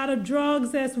took a lot of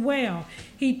drugs as well.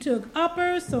 He took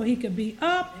uppers so he could be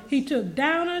up, he took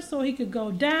downers so he could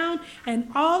go down, and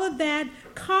all of that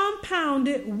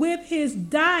compounded with his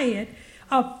diet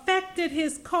affected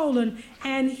his colon,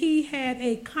 and he had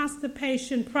a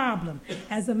constipation problem.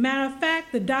 As a matter of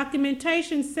fact, the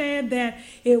documentation said that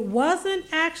it wasn't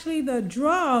actually the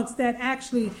drugs that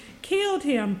actually killed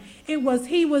him. He was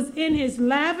in his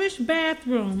lavish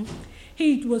bathroom.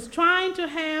 He was trying to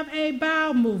have a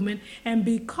bowel movement, and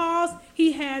because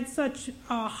he had such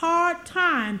a hard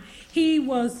time, he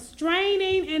was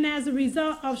straining, and as a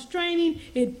result of straining,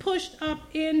 it pushed up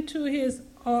into his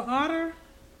aorta.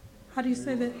 How do you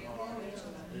say that?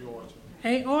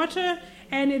 Aorta,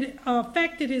 and it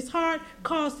affected his heart,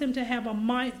 caused him to have a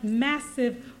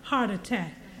massive heart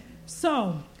attack.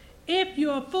 So, if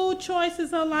your food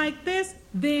choices are like this,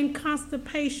 then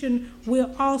constipation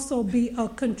will also be a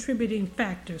contributing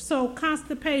factor. So,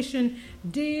 constipation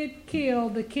did kill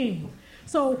the king.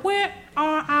 So where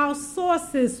are our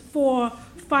sources for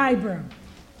fiber?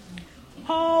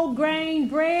 Whole grain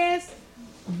breads,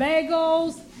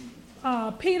 bagels,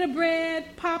 pita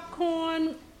bread,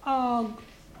 popcorn,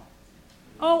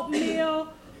 oatmeal,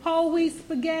 whole wheat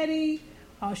spaghetti,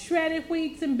 shredded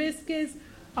wheats and biscuits,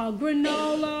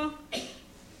 granola,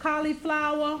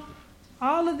 cauliflower.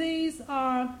 All of these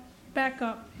are, back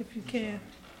up if you can.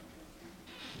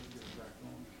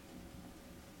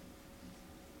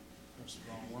 That's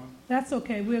the wrong one. That's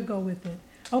okay, we'll go with it.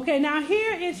 Okay, now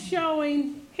here it's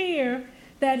showing here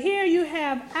that here you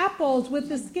have apples with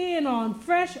the skin on,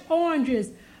 fresh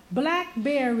oranges,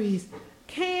 blackberries,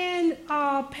 canned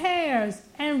pears,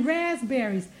 and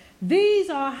raspberries. These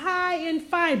are high in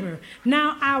fiber.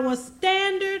 Now, our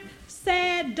standard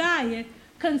S.A.D diet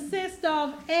consists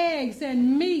of eggs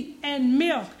and meat and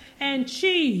milk and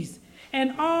cheese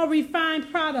and all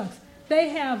refined products. They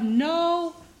have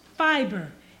no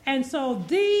fiber. And so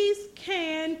these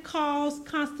can cause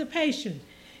constipation.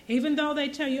 Even though they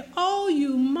tell you, oh,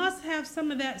 you must have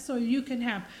some of that so you can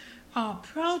have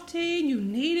protein, you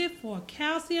need it for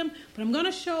calcium. But I'm going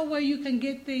to show where you can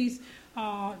get these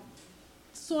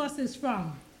sources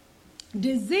from.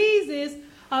 Diseases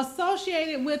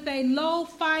associated with a low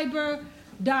fiber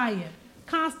diet,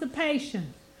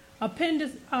 constipation,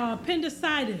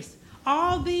 appendicitis.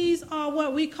 All these are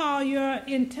what we call your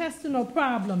intestinal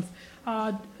problems,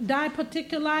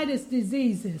 diverticulitis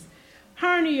diseases,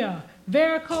 hernia,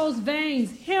 varicose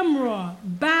veins, hemorrhoid,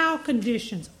 bowel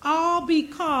conditions, all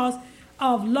because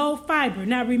of low fiber.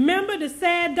 Now remember, the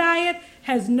S.A.D diet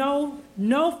has no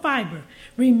fiber.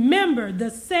 Remember, the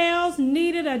cells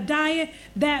needed a diet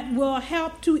that will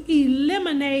help to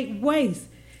eliminate waste.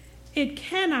 It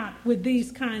cannot with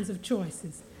these kinds of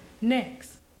choices.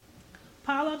 Next,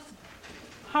 polyps,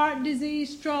 heart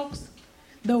disease, strokes.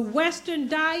 The Western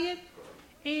diet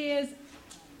is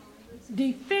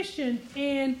deficient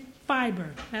in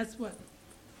fiber. That's what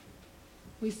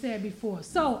we said before.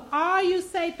 So, are you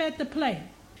safe at the plate?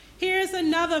 Here's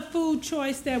another food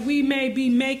choice that we may be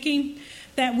making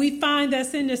that we find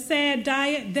that's in the S.A.D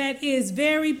diet that is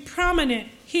very prominent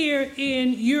here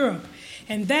in Europe.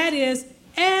 And that is,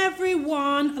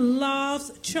 everyone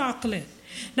loves chocolate.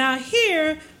 Now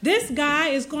here, this guy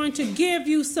is going to give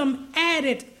you some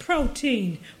added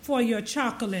protein for your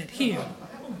chocolate here.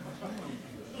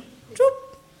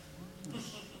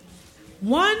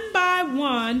 One by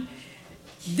one,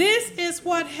 this is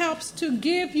what helps to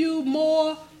give you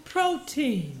more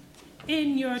protein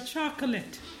in your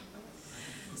chocolate.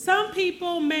 Some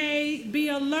people may be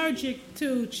allergic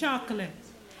to chocolate.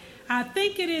 I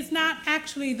think it is not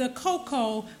actually the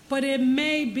cocoa, but it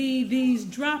may be these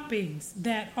droppings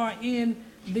that are in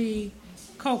the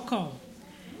cocoa.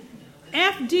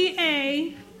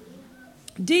 FDA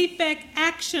defect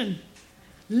action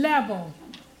level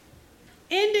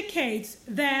indicates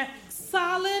that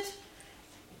solid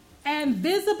and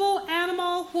visible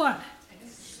animal what?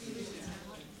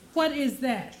 What is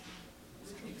that?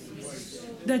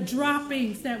 The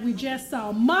droppings that we just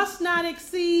saw must not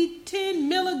exceed 10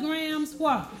 milligrams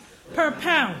what? Per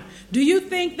pound. Do you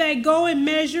think they go and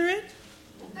measure it?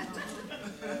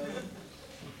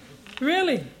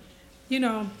 Really? You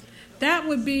know, that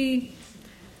would be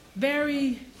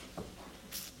very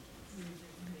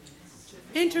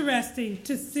interesting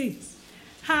to see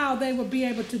how they would be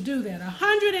able to do that.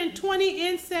 120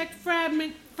 insect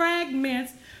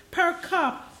fragments per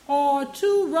cup or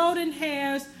 2 rodent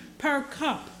hairs per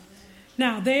cup.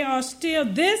 Now, they are still,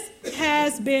 this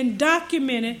has been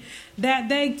documented that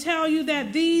they tell you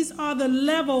that these are the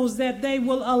levels that they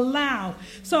will allow.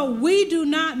 So we do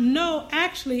not know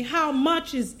actually how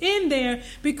much is in there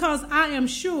because I am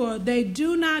sure they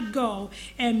do not go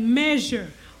and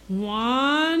measure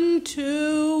 1,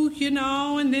 2,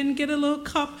 and then get a little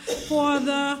cup for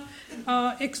the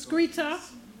excreta,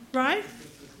 right?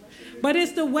 But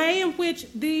it's the way in which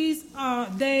these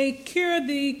they cure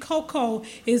the cocoa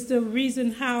is the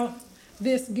reason how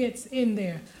this gets in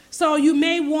there. So you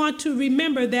may want to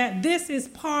remember that this is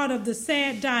part of the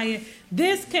S.A.D diet.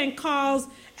 This can cause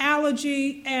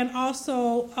allergy and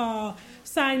also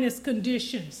sinus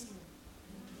conditions.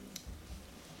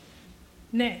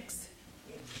 Next.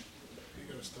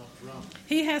 You gotta stop dropping.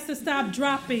 He has to stop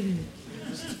dropping.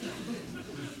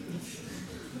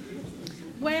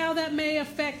 Well, that may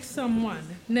affect someone.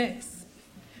 Next.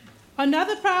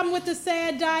 Another problem with the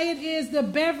S.A.D diet is the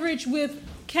beverage with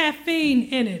caffeine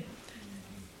in it.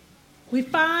 We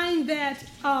find that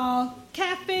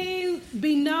caffeine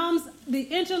benumbs the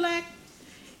intellect,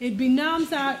 it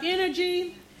benumbs our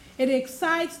energy, it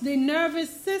excites the nervous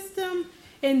system,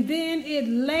 and then it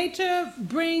later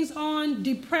brings on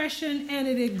depression and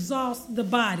it exhausts the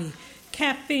body.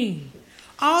 Caffeine.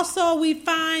 Also, we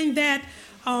find that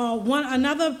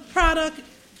another product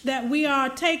that we are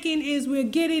taking is we're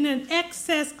getting an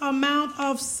excess amount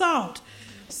of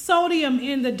sodium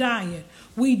in the diet.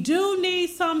 We do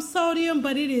need some sodium,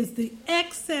 but it is the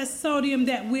excess sodium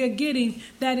that we're getting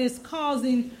that is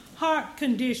causing heart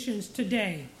conditions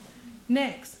today.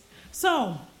 Next.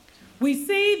 So, we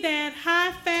see that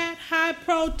high fat, high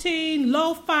protein,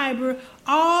 low fiber,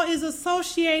 all is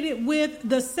associated with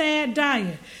the S.A.D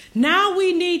diet. Now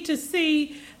we need to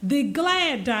see the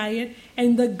GLAD diet,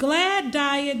 and the GLAD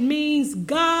diet means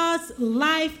God's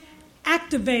life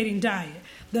activating diet.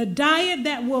 The diet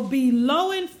that will be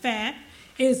low in fat,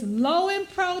 is low in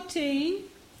protein,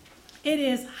 it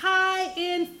is high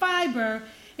in fiber,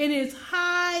 it is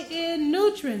high in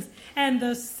nutrients, and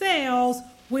the cells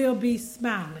will be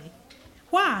smiling.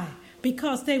 Why?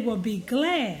 Because they will be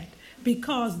glad,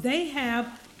 because they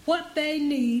have what they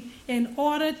need in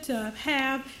order to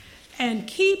have and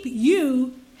keep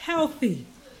you healthy.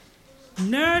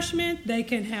 Nourishment, they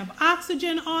can have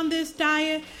oxygen on this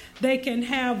diet, they can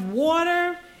have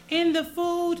water in the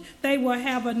food, they will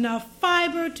have enough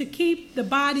fiber to keep the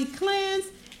body cleansed,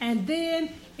 and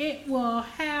then it will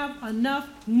have enough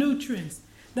nutrients.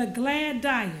 The GLAD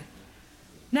diet.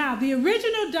 Now, the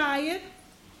original diet,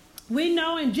 we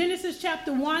know in Genesis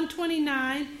chapter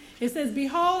 1:29, it says,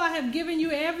 "Behold, I have given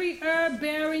you every herb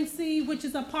bearing seed which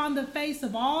is upon the face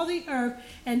of all the earth,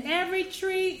 and every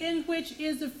tree in which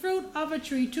is the fruit of a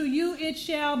tree. To you it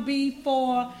shall be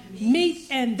for meat,"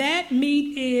 and that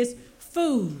meat is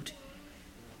food.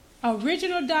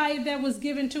 Original diet that was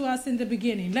given to us in the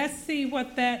beginning. Let's see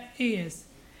what that is.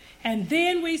 And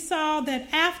then we saw that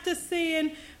after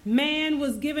sin, man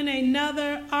was given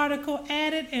another article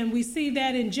added, and we see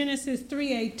that in Genesis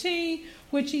 3:18,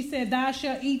 which he said, "Thou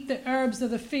shalt eat the herbs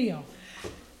of the field."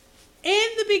 In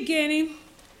the beginning,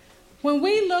 when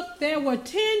we look, there were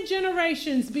 10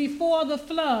 generations before the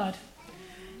flood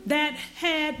that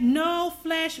had no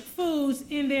flesh foods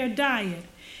in their diet.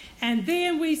 And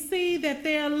then we see that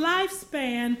their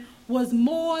lifespan was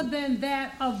more than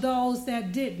that of those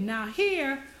that didn't. Now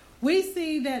here, we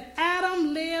see that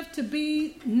Adam lived to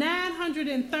be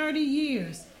 930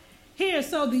 years. Here,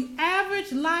 so the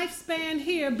average lifespan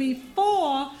here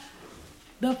before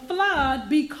the flood,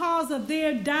 because of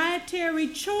their dietary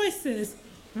choices,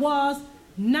 was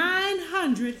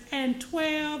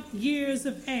 912 years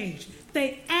of age.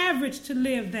 They averaged to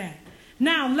live that.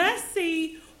 Now, let's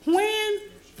see when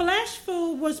flesh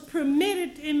food was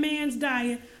permitted in man's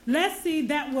diet. Let's see,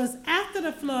 that was after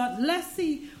the flood. Let's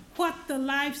see what the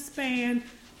lifespan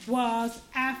was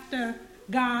after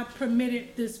God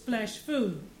permitted this flesh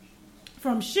food.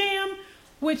 From Shem,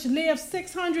 which lived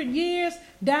 600 years,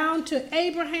 down to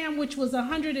Abraham, which was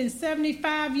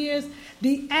 175 years,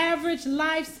 the average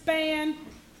lifespan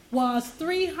was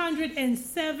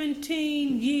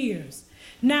 317 years.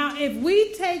 Now, if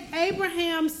we take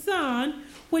Abraham's son,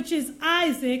 which is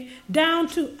Isaac, down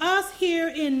to us here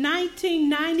in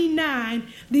 1999,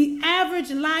 the average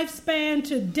lifespan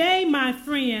today, my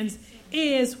friends,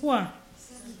 is what?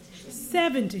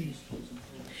 70.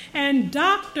 And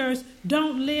doctors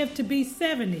don't live to be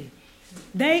 70.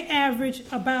 They average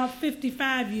about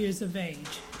 55 years of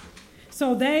age.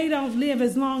 So they don't live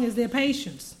as long as their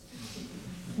patients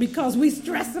because we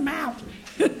stress them out.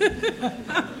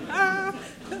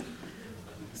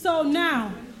 So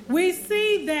now, we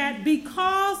see that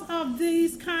because of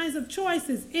these kinds of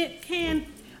choices, it can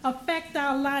affect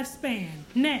our lifespan.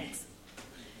 Next.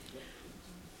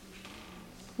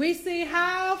 We see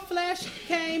how flesh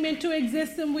came into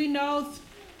existence. We know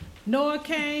Noah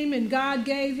came and God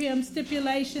gave him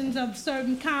stipulations of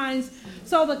certain kinds.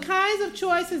 So the kinds of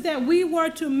choices that we were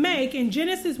to make in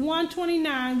Genesis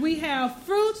 1:29, we have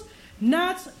fruits,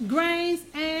 nuts, grains,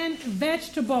 and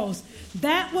vegetables.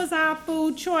 That was our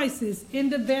food choices in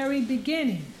the very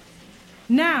beginning.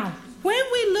 Now, when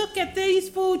we look at these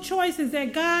food choices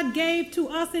that God gave to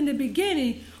us in the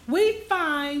beginning, we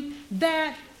find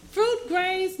that fruit,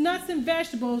 grains, nuts, and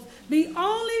vegetables, the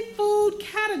only food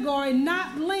category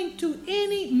not linked to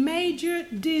any major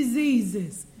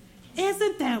diseases.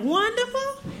 Isn't that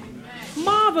wonderful?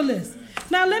 Marvelous.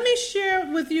 Now, let me share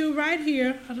with you right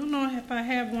here. I don't know if I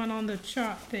have one on the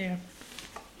chart there.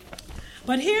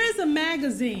 But here's a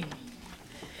magazine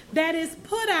that is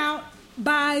put out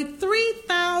by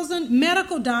 3,000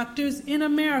 medical doctors in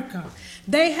America.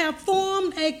 They have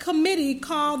formed a committee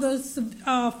called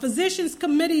the Physicians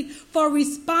Committee for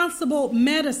Responsible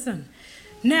Medicine.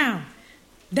 Now,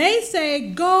 they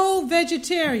say go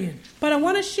vegetarian. But I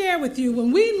want to share with you,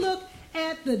 when we look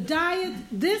at the diet,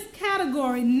 this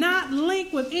category not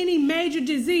linked with any major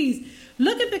disease,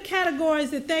 look at the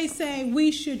categories that they say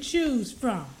we should choose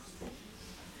from.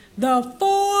 The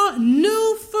 4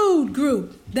 new food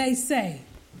group, they say.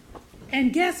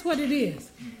 And guess what it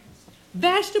is?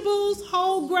 Vegetables,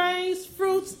 whole grains,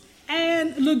 fruits,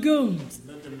 and legumes.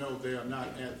 Let them know they are not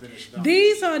Adventist doctors.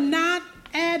 These are not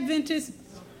Adventist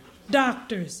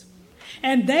doctors.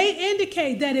 And they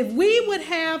indicate that if we would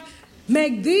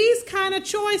make these kind of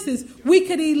choices, we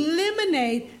could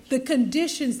eliminate the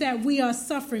conditions that we are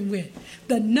suffering with.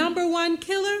 The number 1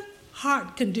 killer,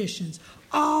 heart conditions,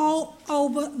 all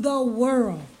over the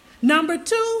world. Number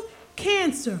 2,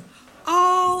 cancer,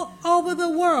 all over the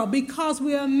world, because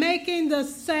we are making the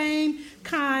same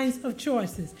kinds of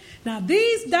choices. Now,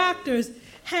 these doctors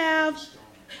have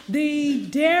the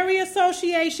Dairy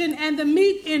Association and the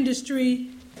meat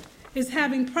industry is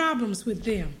having problems with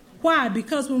them. Why?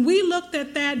 Because when we looked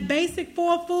at that basic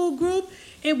 4 food group,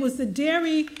 it was the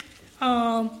dairy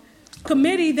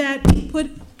committee that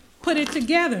put it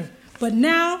together. But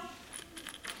now,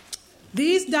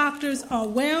 these doctors are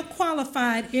well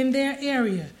qualified in their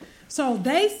area. So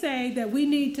they say that we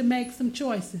need to make some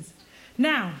choices.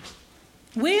 Now,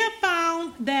 we have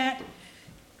found that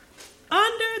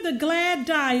under the GLAD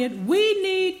diet, we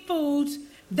need foods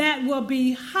that will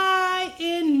be high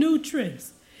in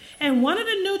nutrients. And one of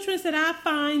the nutrients that I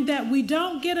find that we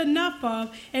don't get enough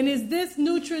of, and is this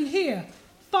nutrient here,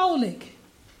 folic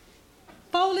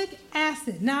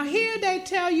acid. Now here they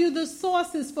tell you the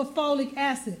sources for folic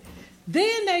acid.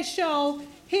 Then they show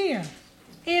here,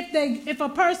 if a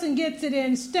person gets it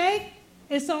in steak,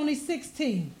 it's only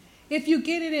 16. If you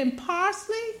get it in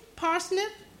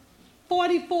parsnip,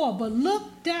 44. But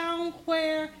look down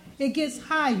where it gets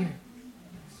higher.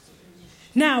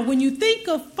 Now, when you think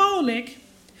of folic,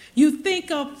 you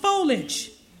think of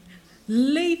foliage,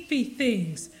 leafy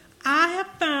things. I have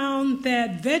found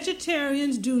that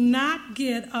vegetarians do not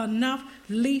get enough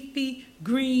leafy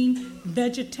green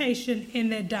vegetation in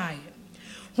their diet.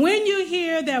 When you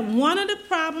hear that one of the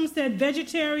problems that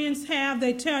vegetarians have,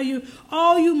 they tell you,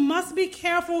 oh, you must be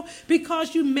careful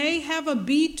because you may have a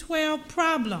B12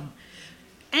 problem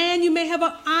and you may have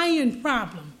an iron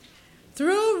problem.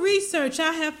 Through research,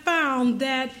 I have found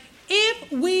that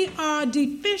if we are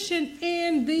deficient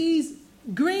in these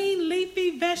green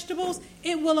leafy vegetables,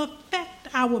 it will affect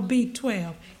our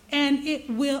B12 and it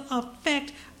will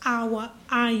affect our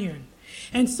iron.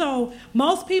 And so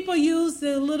most people use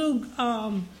the little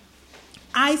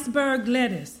iceberg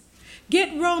lettuce.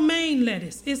 Get romaine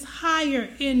lettuce. It's higher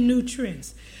in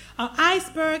nutrients.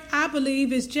 Iceberg, I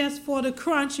believe, is just for the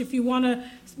crunch if you want to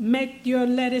make your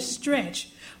lettuce stretch.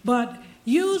 But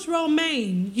use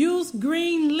romaine. Use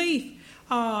green leaf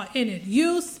in it.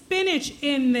 Use spinach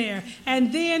in there.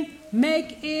 And then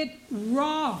make it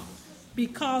raw.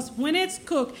 Because when it's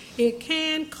cooked, it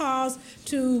can cause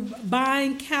to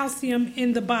bind calcium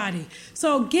in the body.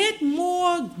 So get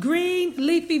more green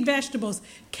leafy vegetables.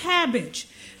 Cabbage.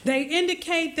 They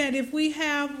indicate that if we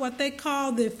have what they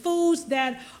call the foods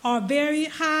that are very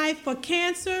high for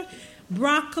cancer,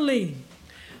 broccoli,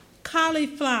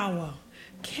 cauliflower,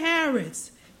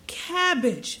 carrots,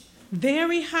 cabbage,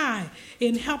 very high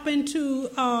in helping to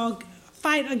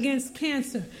fight against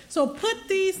cancer. So put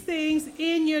these things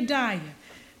in your diet.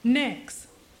 Next.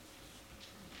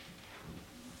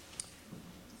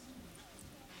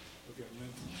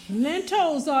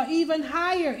 Lentils are even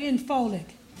higher in folic.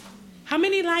 How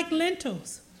many like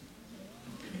lentils?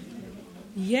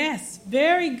 Yes,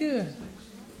 very good.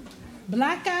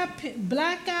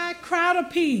 Black-eyed crowder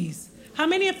peas. How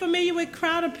many are familiar with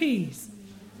crowder peas?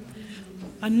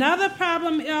 Another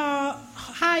problem,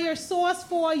 higher source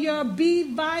for your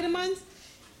B vitamins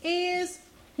is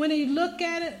when you look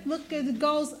at it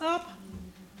goes up.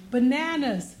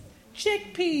 Bananas,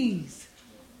 chickpeas,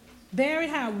 very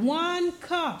high. 1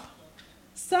 cup.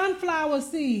 Sunflower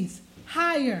seeds,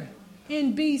 higher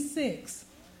in B6.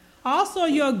 Also,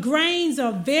 your grains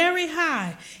are very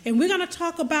high. And we're going to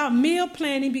talk about meal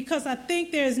planning because I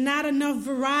think there's not enough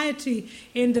variety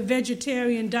in the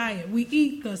vegetarian diet. We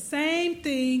eat the same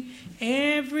thing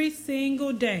every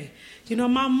single day. You know,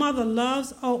 my mother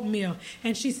loves oatmeal,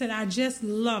 and she said, I just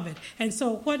love it. And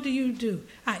so what do?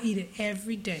 I eat it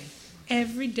every day.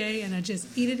 Every day, and I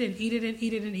just eat it and eat it and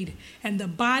eat it and eat it. And the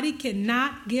body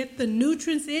cannot get the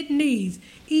nutrients it needs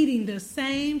eating the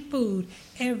same food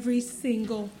every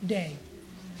single day.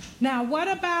 Now, what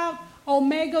about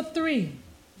omega-3?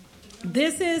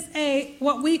 This is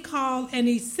what we call an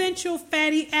essential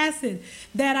fatty acid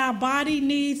that our body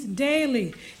needs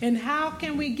daily. And how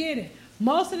can we get it?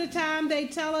 Most of the time they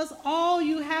tell us, oh,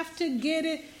 you have to get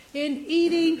it in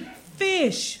eating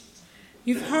fish.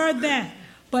 You've heard that.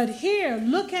 But here,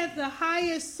 look at the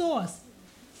highest source.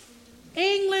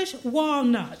 English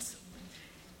walnuts.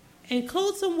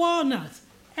 Include some walnuts.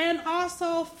 And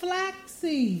also flax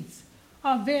seeds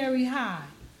are very high.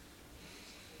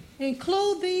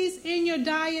 Include these in your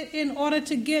diet in order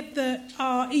to get the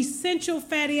essential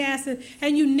fatty acid.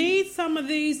 And you need some of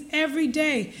these every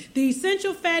day. The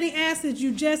essential fatty acids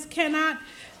you just cannot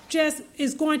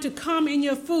is going to come in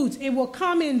your foods. It will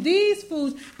come in these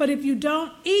foods, but if you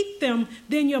don't eat them,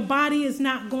 then your body is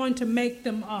not going to make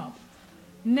them up.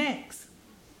 Next,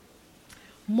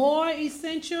 more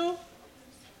essential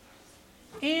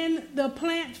in the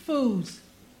plant foods.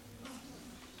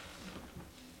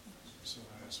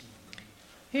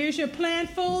 Here's your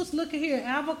plant foods. Look at here,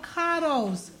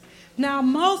 avocados. Now,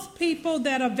 most people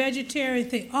that are vegetarian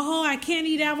think, oh, I can't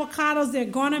eat avocados. They're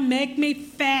going to make me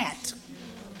fat.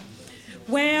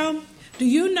 Well, do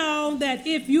you know that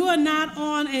if you are not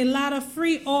on a lot of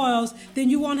free oils, then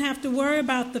you won't have to worry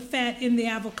about the fat in the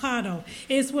avocado.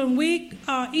 It's when we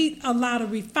eat a lot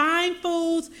of refined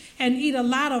foods and eat a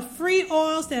lot of free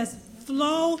oils that's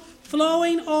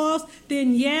flowing oils,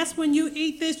 then yes, when you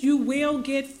eat this, you will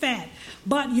get fat.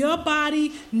 But your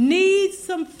body needs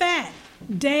some fat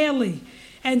daily.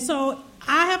 And so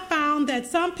I have found that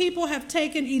some people have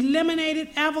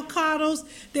eliminated avocados.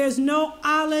 There's no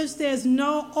olives, there's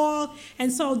no oil.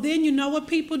 And so then you know what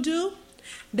people do?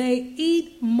 They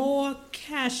eat more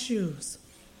cashews.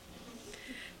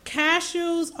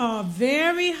 Cashews are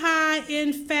very high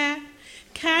in fat.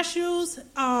 Cashews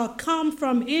come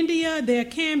from India. There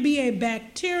can be a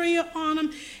bacteria on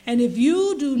them. And if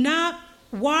you do not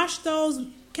wash those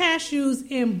cashews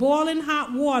in boiling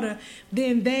hot water,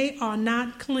 then they are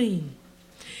not clean.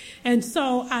 And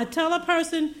so I tell a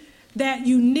person that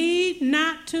you need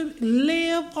not to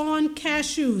live on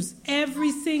cashews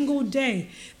every single day.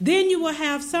 Then you will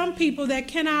have some people that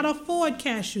cannot afford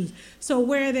cashews. So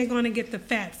where are they going to get the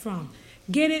fat from?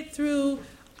 Get it through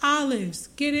olives.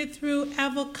 Get it through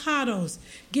avocados.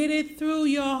 Get it through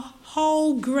your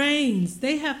whole grains.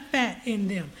 They have fat in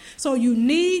them. So you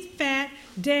need fat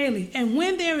daily. And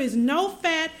when there is no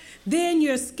fat, then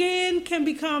your skin can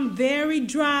become very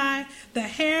dry. The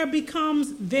hair becomes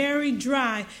very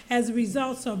dry as a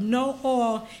result of no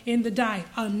oil in the diet.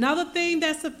 Another thing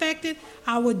that's affected,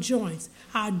 our joints.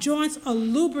 Our joints are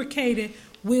lubricated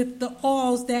with the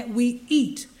oils that we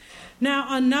eat. Now,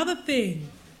 another thing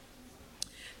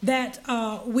that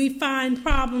we find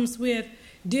problems with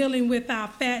dealing with our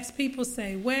fats, people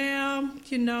say, well,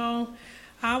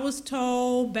 I was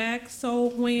told back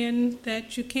when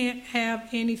that you can't have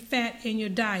any fat in your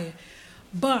diet.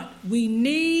 But we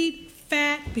need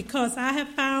fat because I have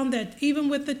found that even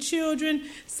with the children,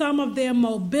 some of their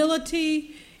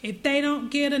mobility, if they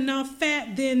don't get enough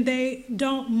fat, then they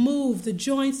don't move. The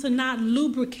joints are not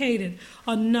lubricated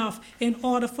enough in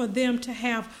order for them to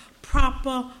have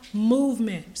proper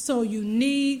movement. So you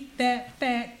need that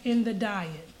fat in the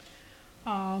diet.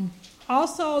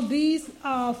 Also, these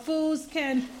foods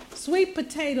sweet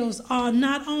potatoes are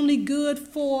not only good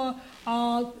for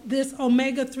this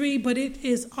omega-3, but it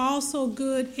is also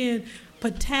good in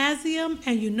potassium.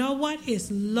 And you know what? It's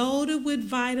loaded with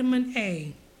vitamin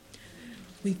A.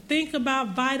 We think about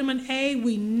vitamin A.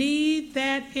 We need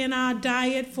that in our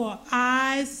diet for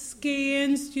eyes,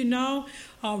 skins,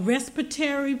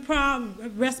 respiratory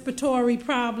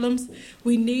problems.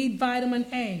 We need vitamin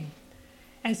A.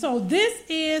 And so this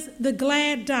is the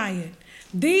GLAD diet.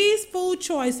 These food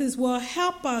choices will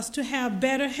help us to have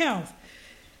better health.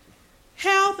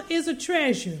 Health is a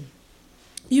treasure.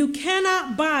 You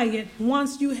cannot buy it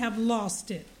once you have lost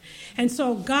it. And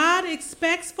so God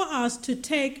expects for us to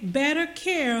take better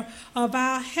care of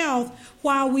our health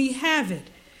while we have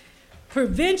it.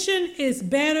 Prevention is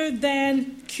better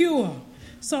than cure.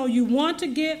 So you want to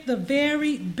get the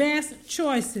very best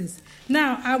choices.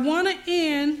 Now, I want to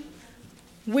end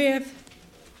with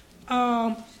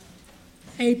a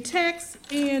text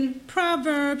in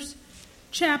Proverbs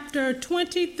chapter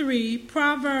 23,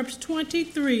 Proverbs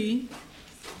 23.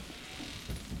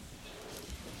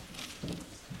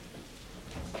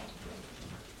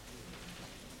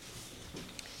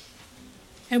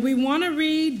 And we want to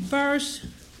read verse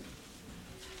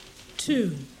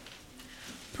 2.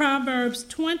 Proverbs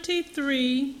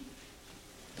 23.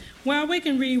 Well, we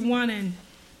can read 1 and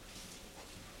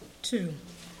 2.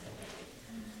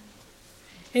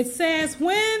 It says,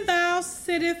 when thou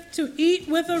sittest to eat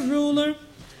with a ruler,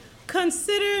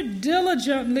 consider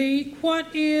diligently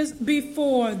what is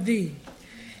before thee,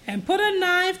 and put a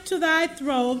knife to thy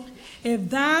throat, if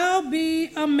thou be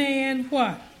a man,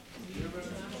 what?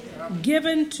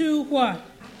 Given to what?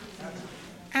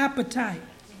 appetite.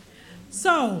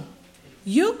 So,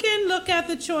 you can look at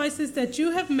the choices that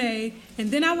you have made,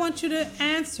 and then I want you to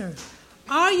answer.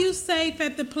 Are you safe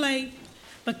at the plate?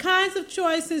 The kinds of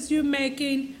choices you're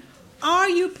making, are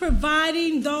you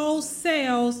providing those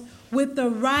cells with the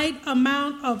right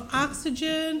amount of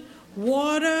oxygen,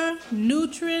 water,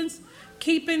 nutrients,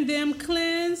 keeping them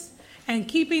cleansed, and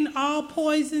keeping all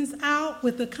poisons out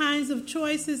with the kinds of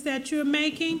choices that you're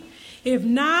making? If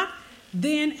not,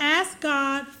 then ask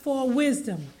God for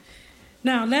wisdom.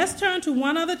 Now, let's turn to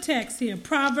one other text here,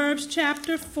 Proverbs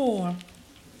chapter 4.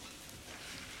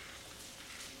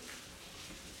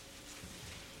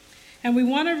 And we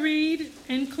want to read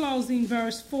in closing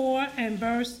verse 4 and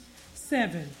verse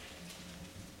 7.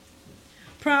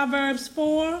 Proverbs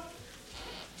 4,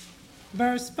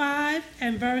 verse 5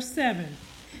 and verse 7.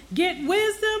 Get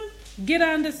wisdom, get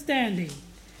understanding.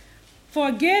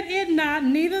 Forget it not,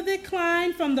 neither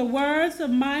decline from the words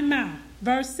of my mouth.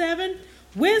 Verse 7.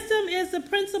 Wisdom is the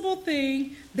principal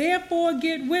thing, therefore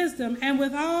get wisdom, and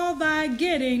with all thy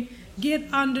getting, get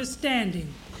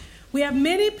understanding. We have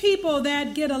many people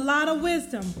that get a lot of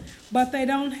wisdom, but they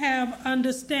don't have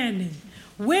understanding.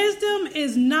 Wisdom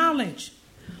is knowledge,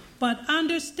 but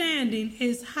understanding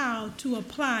is how to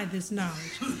apply this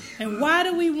knowledge. And why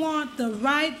do we want the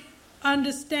right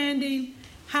understanding,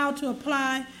 how to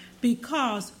apply?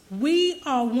 Because we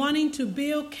are wanting to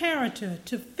build character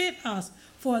to fit us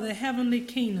for the heavenly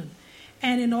kingdom.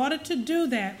 And in order to do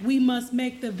that, we must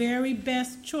make the very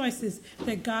best choices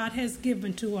that God has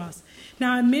given to us.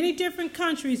 Now, in many different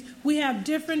countries, we have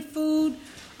different food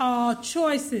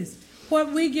choices.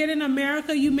 What we get in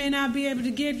America, you may not be able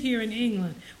to get here in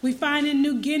England. We find in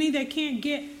New Guinea they can't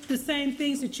get the same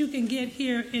things that you can get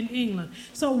here in England.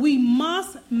 So we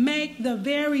must make the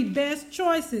very best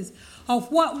choices of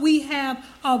what we have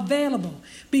available,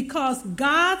 because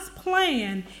God's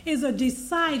plan is a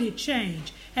decided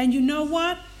change. And you know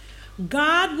what?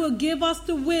 God will give us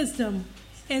the wisdom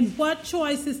in what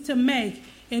choices to make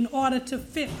in order to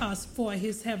fit us for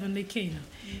his heavenly kingdom.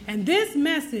 And this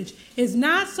message is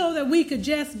not so that we could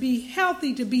just be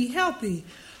healthy to be healthy,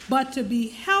 but to be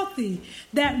healthy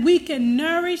that we can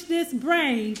nourish this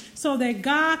brain so that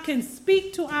God can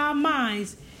speak to our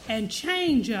minds and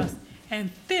change us and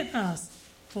fit us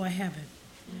for heaven.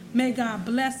 May God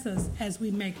bless us as we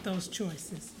make those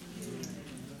choices.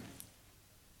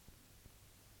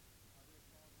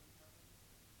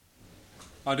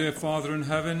 Our dear Father in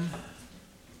heaven,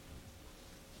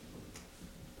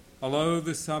 although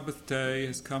the Sabbath day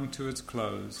has come to its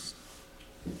close,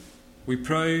 we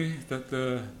pray that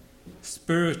the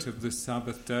spirit of this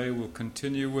Sabbath day will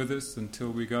continue with us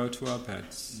until we go to our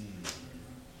beds.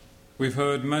 We've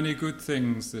heard many good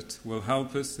things that will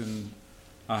help us in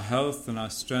our health and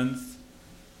our strength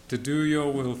to do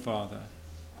your will, Father,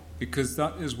 because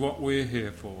that is what we're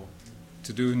here for,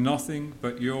 to do nothing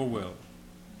but your will.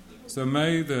 So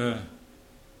may the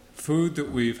food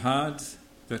that we've had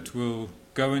that will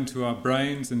go into our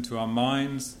brains, into our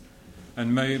minds,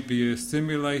 and may it be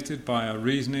assimilated by our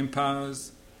reasoning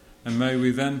powers, and may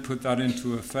we then put that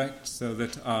into effect so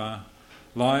that our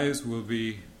lives will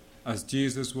be as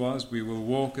Jesus was, we will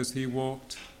walk as he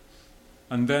walked,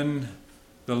 and then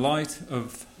the light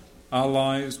of our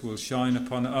lives will shine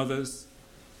upon others,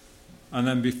 and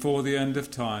then before the end of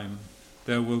time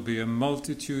there will be a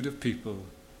multitude of people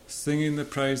singing the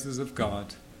praises of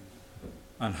God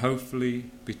and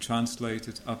hopefully be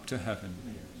translated up to heaven.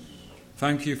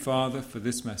 Thank you, Father, for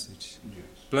this message.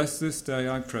 Bless this day,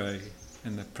 I pray,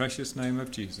 in the precious name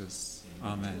of Jesus.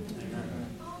 Amen.